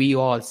we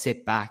all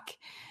sit back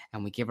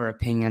and we give our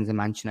opinions on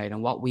Manchester United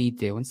and what we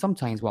do. And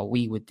sometimes what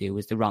we would do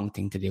is the wrong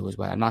thing to do as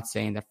well. I'm not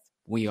saying that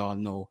we all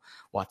know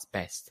what's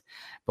best.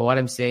 But what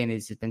I'm saying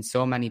is there's been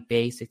so many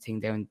basic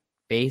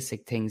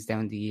things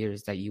down the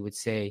years that you would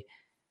say,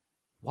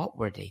 what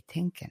were they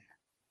thinking?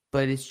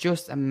 But it's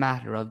just a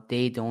matter of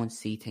they don't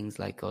see things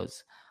like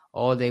us.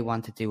 All they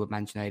want to do with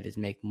Manchester United is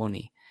make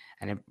money.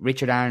 And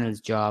Richard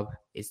Arnold's job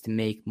is to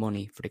make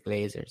money for the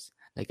Glazers,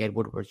 like Ed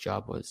Woodward's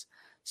job was.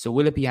 So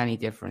will it be any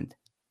different?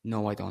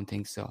 No, I don't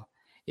think so.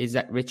 Is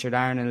that Richard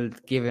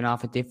Arnold giving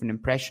off a different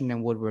impression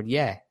than Woodward?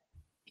 Yeah,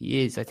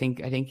 he is. I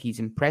think he's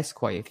impressed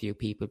quite a few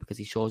people because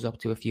he shows up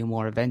to a few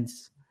more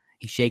events.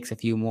 He shakes a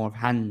few more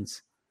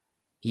hands.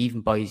 He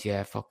even buys you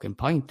a fucking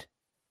pint.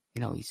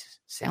 You know, he's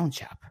a sound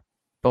chap.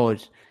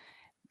 But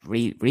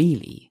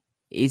really,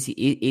 is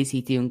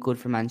he doing good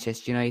for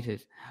Manchester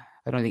United?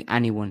 I don't think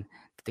anyone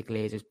that the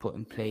Glazers put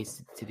in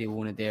place to do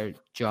one of their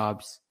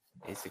jobs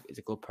is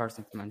a good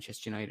person for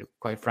Manchester United.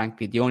 Quite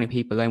frankly, the only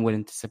people I'm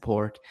willing to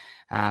support,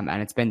 and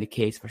it's been the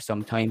case for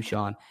some time,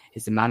 Sean,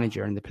 is the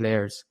manager and the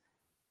players.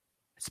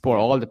 Support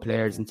all the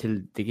players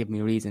until they give me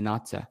a reason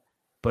not to.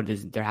 But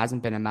there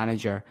hasn't been a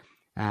manager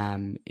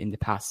in the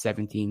past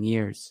 17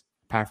 years,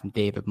 apart from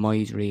David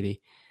Moyes,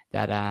 really,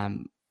 that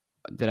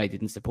I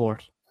didn't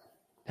support.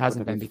 It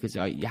hasn't been because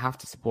you have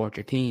to support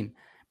your team.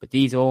 But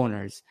these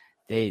owners,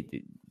 they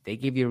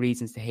give you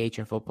reasons to hate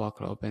your football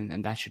club,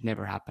 and that should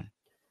never happen.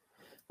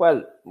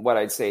 Well, what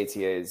I'd say to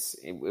you is,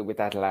 with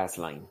that last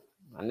line,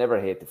 I'll never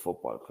hate the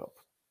football club.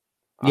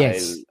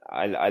 Yes,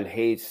 I'll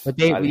hate. But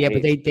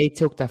they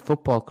took that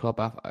football club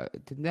off.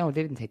 No,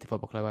 they didn't take the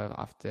football club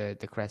off the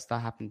crest.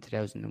 That happened in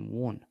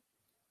 2001.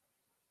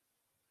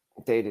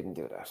 They didn't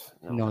do that.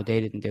 No,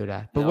 they didn't do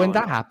that. But when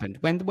that happened,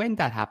 when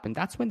that happened,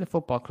 that's when the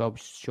football club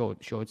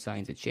showed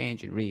signs of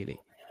changing. Really,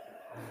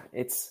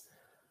 it's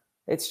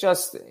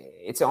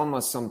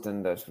almost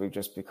something that we've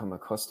just become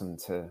accustomed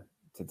to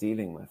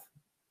dealing with.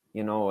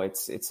 You know,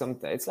 it's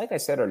something. It's like I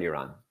said earlier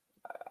on.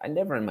 I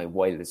never in my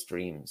wildest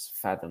dreams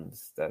fathomed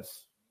that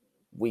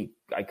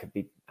I could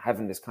be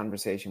having this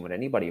conversation with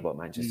anybody about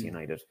Manchester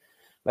United.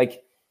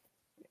 Like,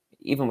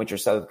 even with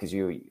yourself, because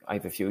I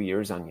have a few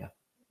years on you.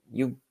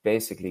 You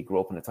basically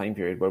grew up in a time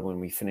period where when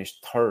we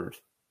finished third,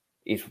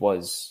 it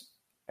was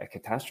a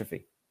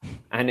catastrophe.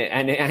 And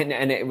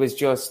it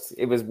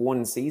was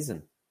one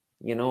season,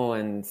 you know,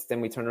 and then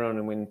we turn around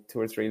and win 2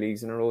 or 3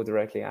 leagues in a row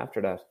directly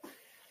after that.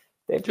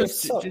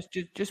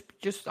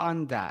 Just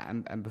on that,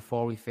 and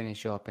before we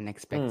finish up and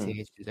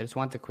expectations, I just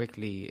want to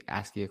quickly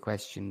ask you a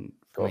question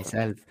for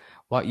myself.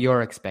 What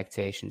your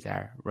expectations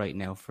are right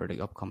now for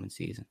the upcoming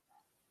season?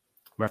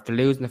 We're after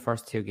losing the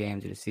first 2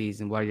 games of the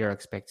season. What are your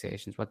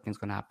expectations? What thing's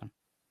going to happen?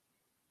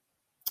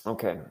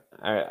 Okay.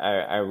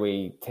 Are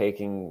we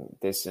taking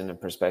this in a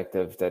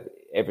perspective that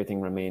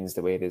everything remains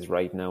the way it is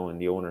right now and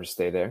the owners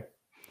stay there?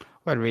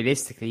 Well,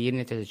 realistically,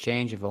 even if there's a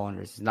change of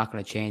owners, it's not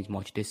going to change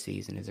much this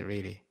season, is it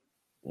really?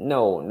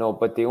 No,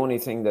 but the only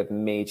thing that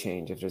may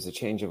change, if there's a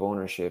change of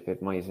ownership,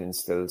 it might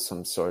instill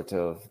some sort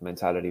of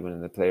mentality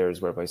within the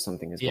players whereby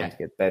something is going to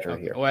get better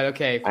here. Well,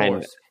 okay, of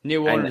course.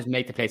 New owners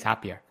make the place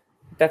happier.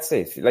 That's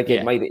it. Like,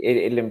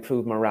 it'll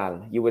improve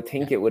morale. You would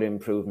think it would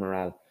improve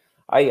morale.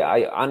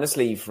 I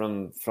honestly,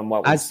 from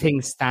what as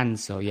things stand,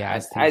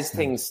 as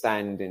things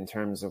stand in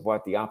terms of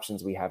what the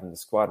options we have in the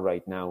squad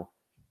right now,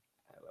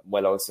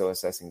 while also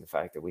assessing the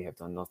fact that we have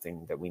done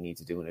nothing that we need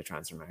to do in a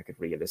transfer market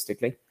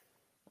realistically,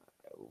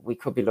 we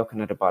could be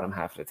looking at a bottom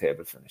half of the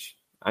table finish.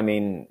 I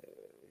mean,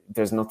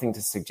 there's nothing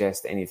to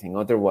suggest anything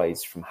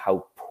otherwise from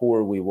how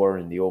poor we were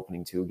in the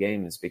opening 2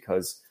 games,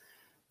 because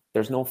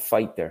there's no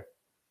fight there.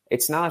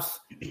 It's not,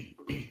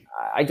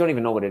 I don't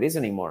even know what it is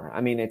anymore.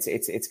 I mean,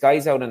 it's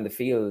guys out on the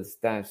field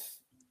that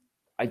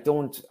I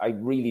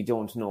really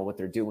don't know what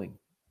they're doing.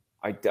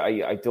 I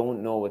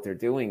don't know what they're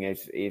doing.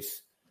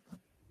 If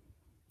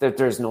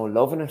there's no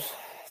love in it,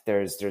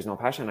 there's no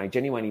passion. I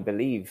genuinely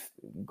believe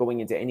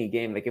going into any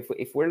game, like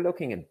if we're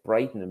looking at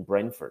Brighton and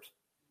Brentford,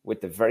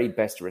 with the very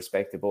best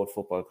respect to both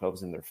football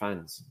clubs and their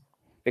fans,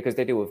 because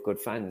they do have good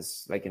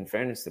fans, like, in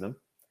fairness to them,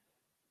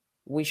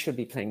 we should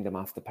be playing them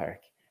off the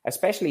park.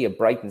 Especially a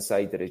Brighton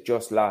side that has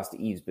just lost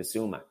Yves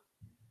Bissouma.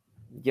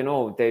 You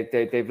know,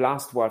 they've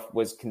lost what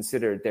was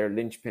considered their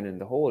linchpin in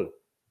the whole.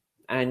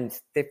 And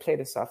they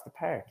played us off the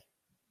park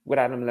with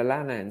Adam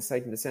Lallana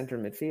inside in the centre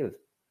of midfield.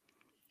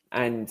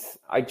 And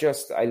I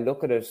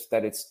look at it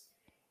that it's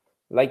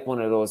like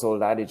one of those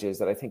old adages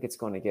that I think it's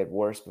going to get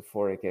worse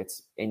before it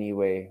gets any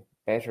way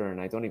better. And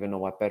I don't even know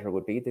what better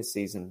would be this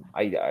season.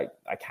 I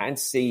can't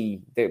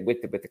see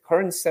with the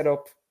current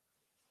setup,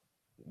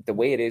 the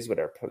way it is with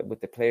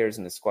the players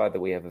in the squad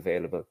that we have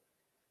available,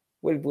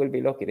 we'll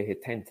be lucky to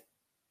hit 10th.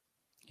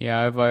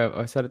 Yeah,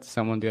 I said it to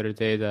someone the other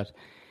day that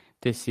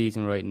this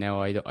season right now,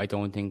 I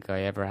don't think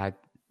I ever had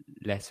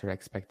lesser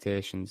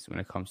expectations when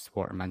it comes to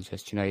supporting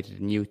Manchester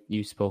United. And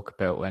you spoke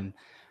about when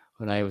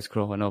I was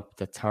growing up,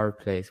 the 3rd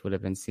place would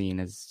have been seen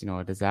as, you know,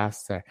 a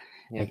disaster.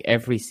 Yeah. Like,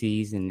 every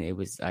season, it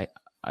was I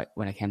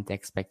when it came to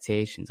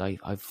expectations, I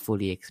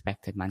fully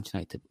expected Manchester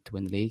United to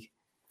win the league.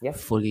 Yeah.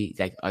 Fully,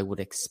 like, I would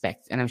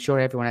expect, and I'm sure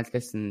everyone else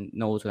listening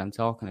knows what I'm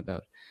talking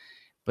about.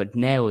 But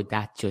now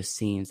that just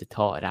seems, the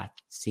thought of that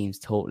seems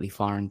totally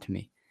foreign to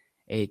me.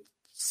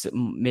 It's a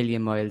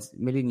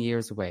million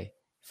years away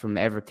from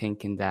ever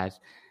thinking that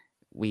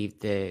we've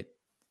the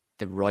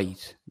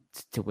right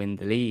to win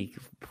the league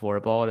before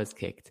a ball is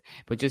kicked.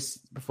 But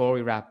just before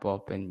we wrap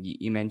up, and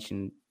you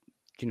mentioned,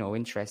 you know,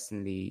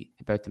 interestingly,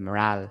 about the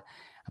morale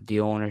of the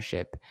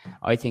ownership,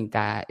 I think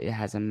that it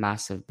has a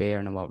massive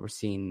bearing on what we're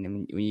seeing. I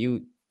mean, when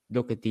you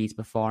look at these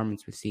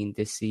performances we've seen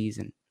this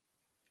season,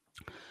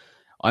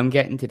 I'm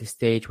getting to the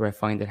stage where I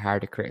find it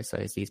hard to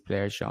criticize these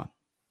players, Sean,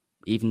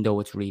 even though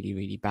it's really,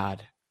 really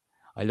bad.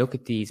 I look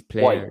at these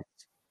players.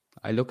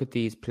 Why? I look at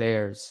these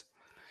players.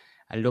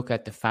 I look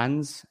at the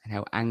fans and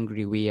how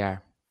angry we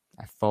are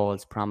at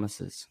false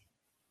promises.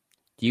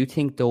 Do you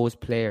think those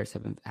players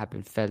have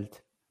been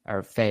felt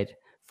or fed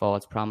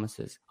false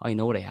promises? I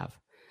know they have,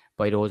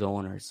 by those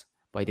owners,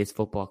 by this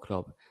football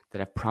club that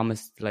have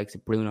promised the likes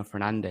of Bruno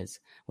Fernandes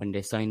when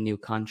they sign new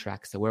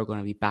contracts that we're going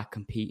to be back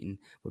competing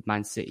with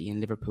Man City and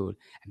Liverpool.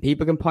 And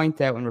people can point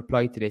out and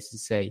reply to this and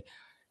say,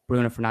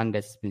 Bruno Fernandes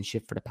has been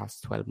shit for the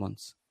past 12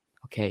 months.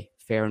 Okay,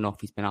 fair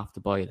enough, he's been off the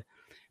boil.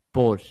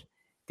 But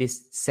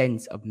this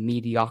sense of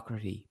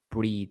mediocrity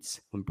breeds.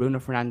 When Bruno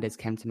Fernandes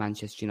came to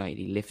Manchester United,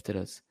 he lifted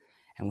us.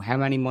 And how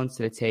many months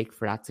did it take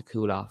for that to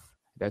cool off?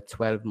 About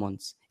 12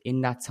 months.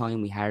 In that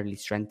time, we hardly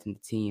strengthened the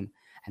team.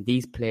 And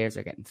these players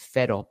are getting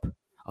fed up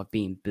of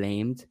being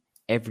blamed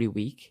every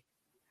week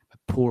for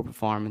poor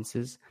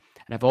performances.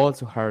 And I've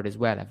also heard as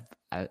well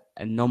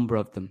a number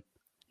of them,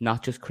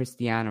 not just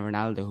Cristiano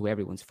Ronaldo, who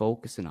everyone's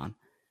focusing on,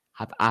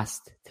 have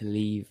asked to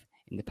leave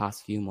in the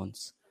past few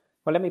months.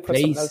 Well, let me put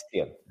something else to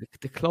you.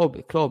 The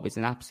club is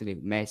an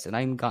absolute mess. And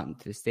I'm gotten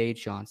to the stage,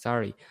 Sean,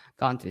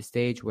 gotten to the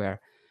stage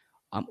where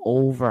I'm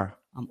over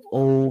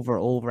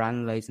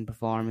analysing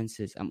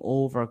performances. I'm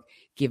over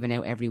giving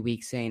out every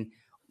week saying,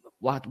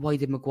 why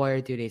did Maguire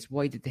do this?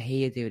 Why did De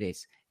Gea do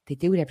this? They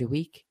do it every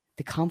week.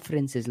 The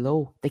confidence is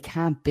low. They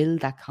can't build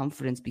that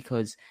confidence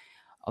because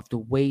of the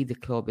way the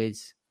club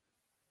is.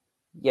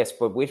 Yes,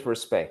 but with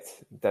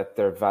respect that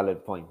they're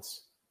valid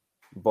points.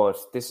 But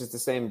this is the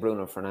same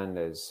Bruno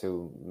Fernandes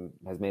who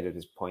has made it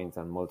his point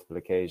on multiple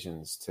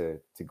occasions to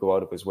go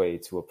out of his way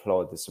to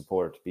applaud the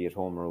support, be it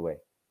home or away.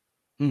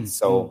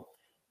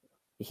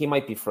 He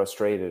might be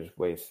frustrated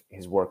with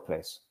his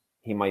workplace.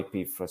 He might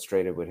be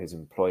frustrated with his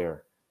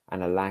employer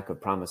and a lack of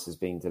promises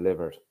being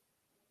delivered.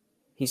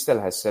 He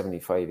still has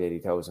 75,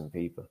 80,000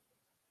 people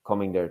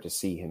coming there to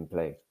see him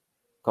play,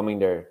 coming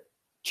there,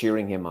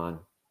 cheering him on,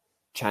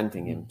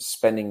 chanting him,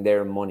 spending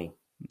their money.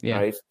 Yeah.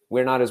 Right?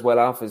 We're not as well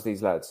off as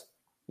these lads,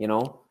 you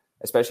know,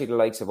 especially the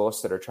likes of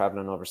us that are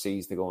traveling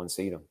overseas to go and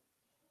see them.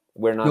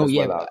 We're not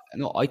well off.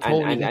 No, I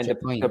totally get your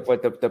point.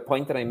 But the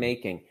point that I'm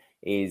making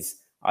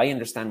is I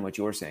understand what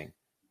you're saying,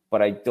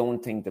 but I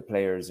don't think the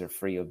players are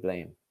free of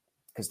blame.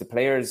 Because the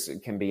players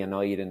can be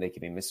annoyed and they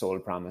can be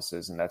missold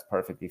promises, and that's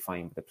perfectly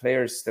fine. But the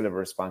players still have a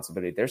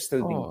responsibility. They're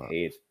still being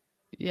paid.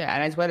 Yeah,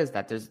 and as well as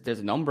that, there's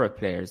a number of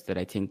players that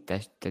I think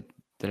that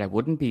I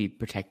wouldn't be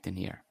protecting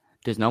here.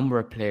 There's a number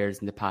of players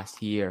in the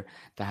past year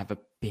that have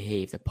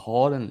behaved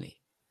appallingly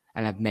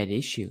and have met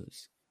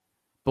issues.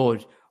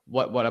 But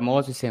what I'm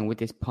also saying with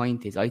this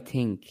point is I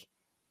think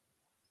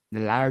the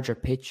larger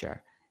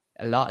picture,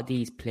 a lot of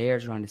these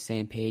players are on the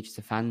same page as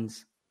the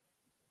fans.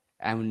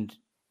 And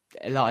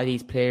a lot of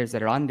these players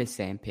that are on this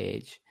same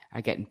page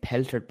are getting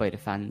peltered by the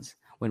fans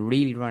when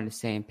really we're on the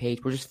same page.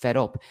 We're just fed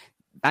up.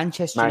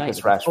 Manchester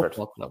United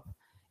Football Club.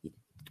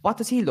 What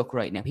does he look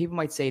right now? People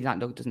might say that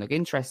doesn't look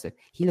interested.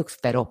 He looks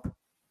fed up.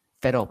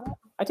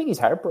 I think he's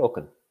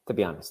heartbroken, to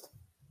be honest.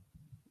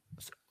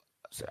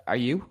 So are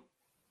you?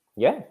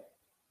 Yeah.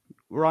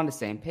 We're on the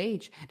same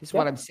page. This is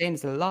what I'm saying.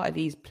 There's a lot of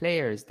these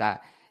players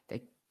that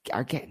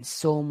are getting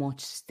so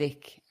much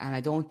stick, and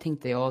I don't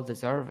think they all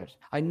deserve it.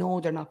 I know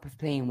they're not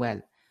playing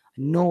well.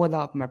 I know a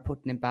lot of them are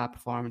putting in bad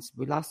performances.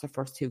 We lost the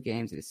first 2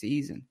 games of the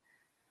season.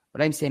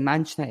 But I'm saying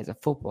Manchester United as a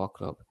football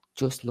club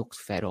just looks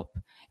fed up.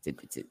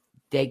 It's a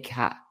dead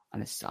cat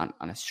on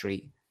a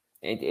street.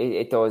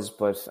 It does,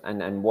 but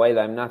and while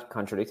I'm not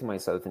contradicting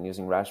myself and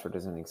using Rashford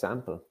as an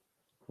example,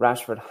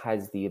 Rashford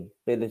has the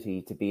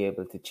ability to be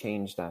able to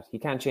change that. He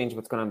can't change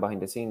what's going on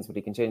behind the scenes, but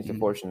he can change the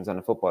fortunes on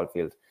a football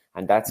field.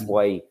 And that's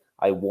why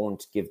I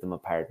won't give them a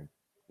pardon.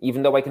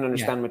 Even though I can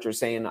understand what you're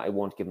saying, I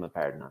won't give them a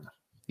pardon on it.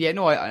 Yeah,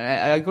 no,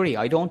 I agree.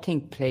 I don't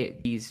think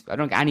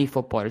any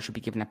footballer should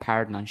be given a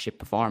pardon on shit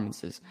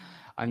performances.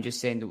 I'm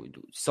just saying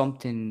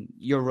something,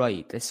 you're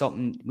right. There's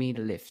something, we need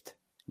a lift.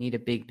 Need a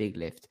big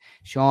lift.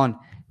 Sean,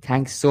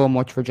 thanks so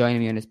much for joining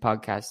me on this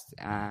podcast.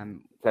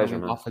 Pleasure,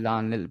 man. Waffled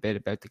on a little bit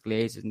about the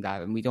Glazers and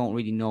that, and we don't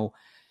really know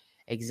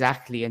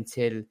exactly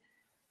until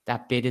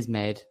that bid is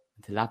made,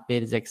 until that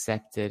bid is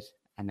accepted,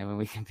 and then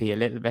we can be a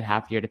little bit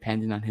happier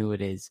depending on who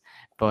it is.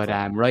 But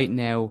right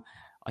now,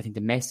 I think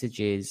the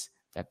message is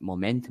that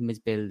momentum is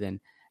building,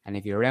 and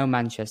if you're around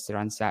Manchester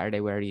on Saturday,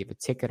 whether you have a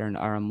ticket or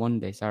on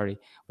Monday,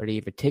 whether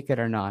you have a ticket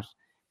or not,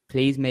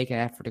 please make an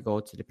effort to go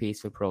to the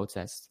peaceful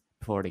protest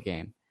before the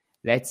game.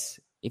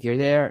 If you're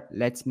there,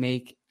 let's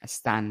make a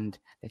stand.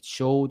 Let's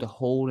show the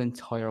whole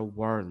entire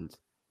world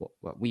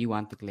what we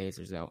want the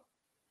Glazers out.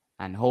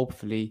 And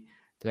hopefully,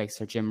 like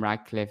Sir Jim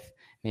Ratcliffe,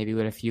 maybe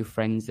with a few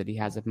friends that he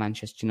has at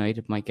Manchester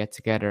United, might get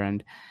together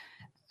and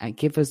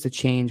give us the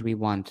change we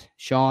want.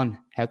 Sean,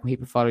 how can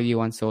people follow you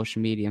on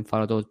social media and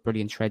follow those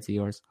brilliant threads of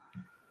yours?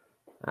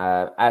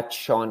 At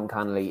Sean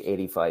Connolly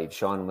 85,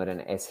 Sean with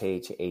an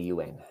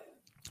SHAUN.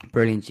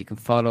 Brilliant. You can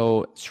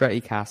follow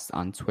StrettyCast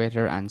on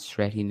Twitter and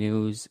Stretty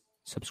News.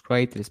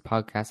 Subscribe to this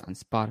podcast on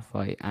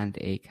Spotify and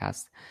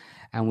Acast.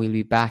 And we'll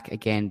be back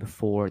again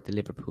before the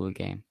Liverpool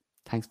game.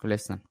 Thanks for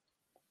listening.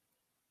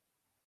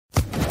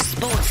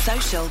 Sports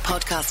Social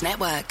Podcast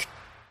Network.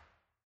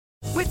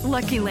 With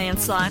Lucky Land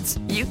Slots,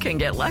 you can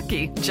get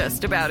lucky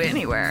just about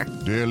anywhere.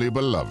 Dearly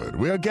beloved,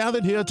 we are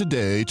gathered here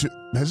today to...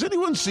 Has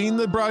anyone seen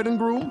the bride and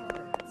groom?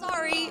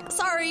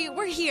 Sorry,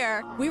 we're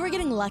here. We were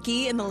getting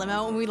lucky in the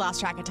limo and we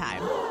lost track of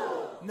time.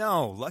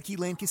 No, Lucky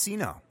Land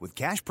Casino, with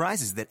cash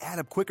prizes that add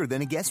up quicker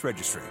than a guest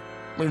registry.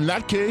 In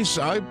that case,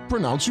 I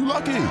pronounce you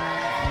lucky.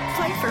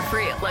 Play for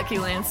free at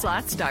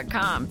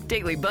LuckyLandSlots.com.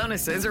 Daily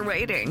bonuses are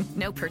waiting.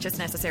 No purchase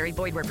necessary.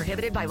 Void where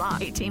prohibited by law.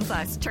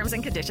 18+. Terms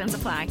and conditions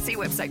apply. See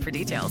website for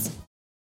details.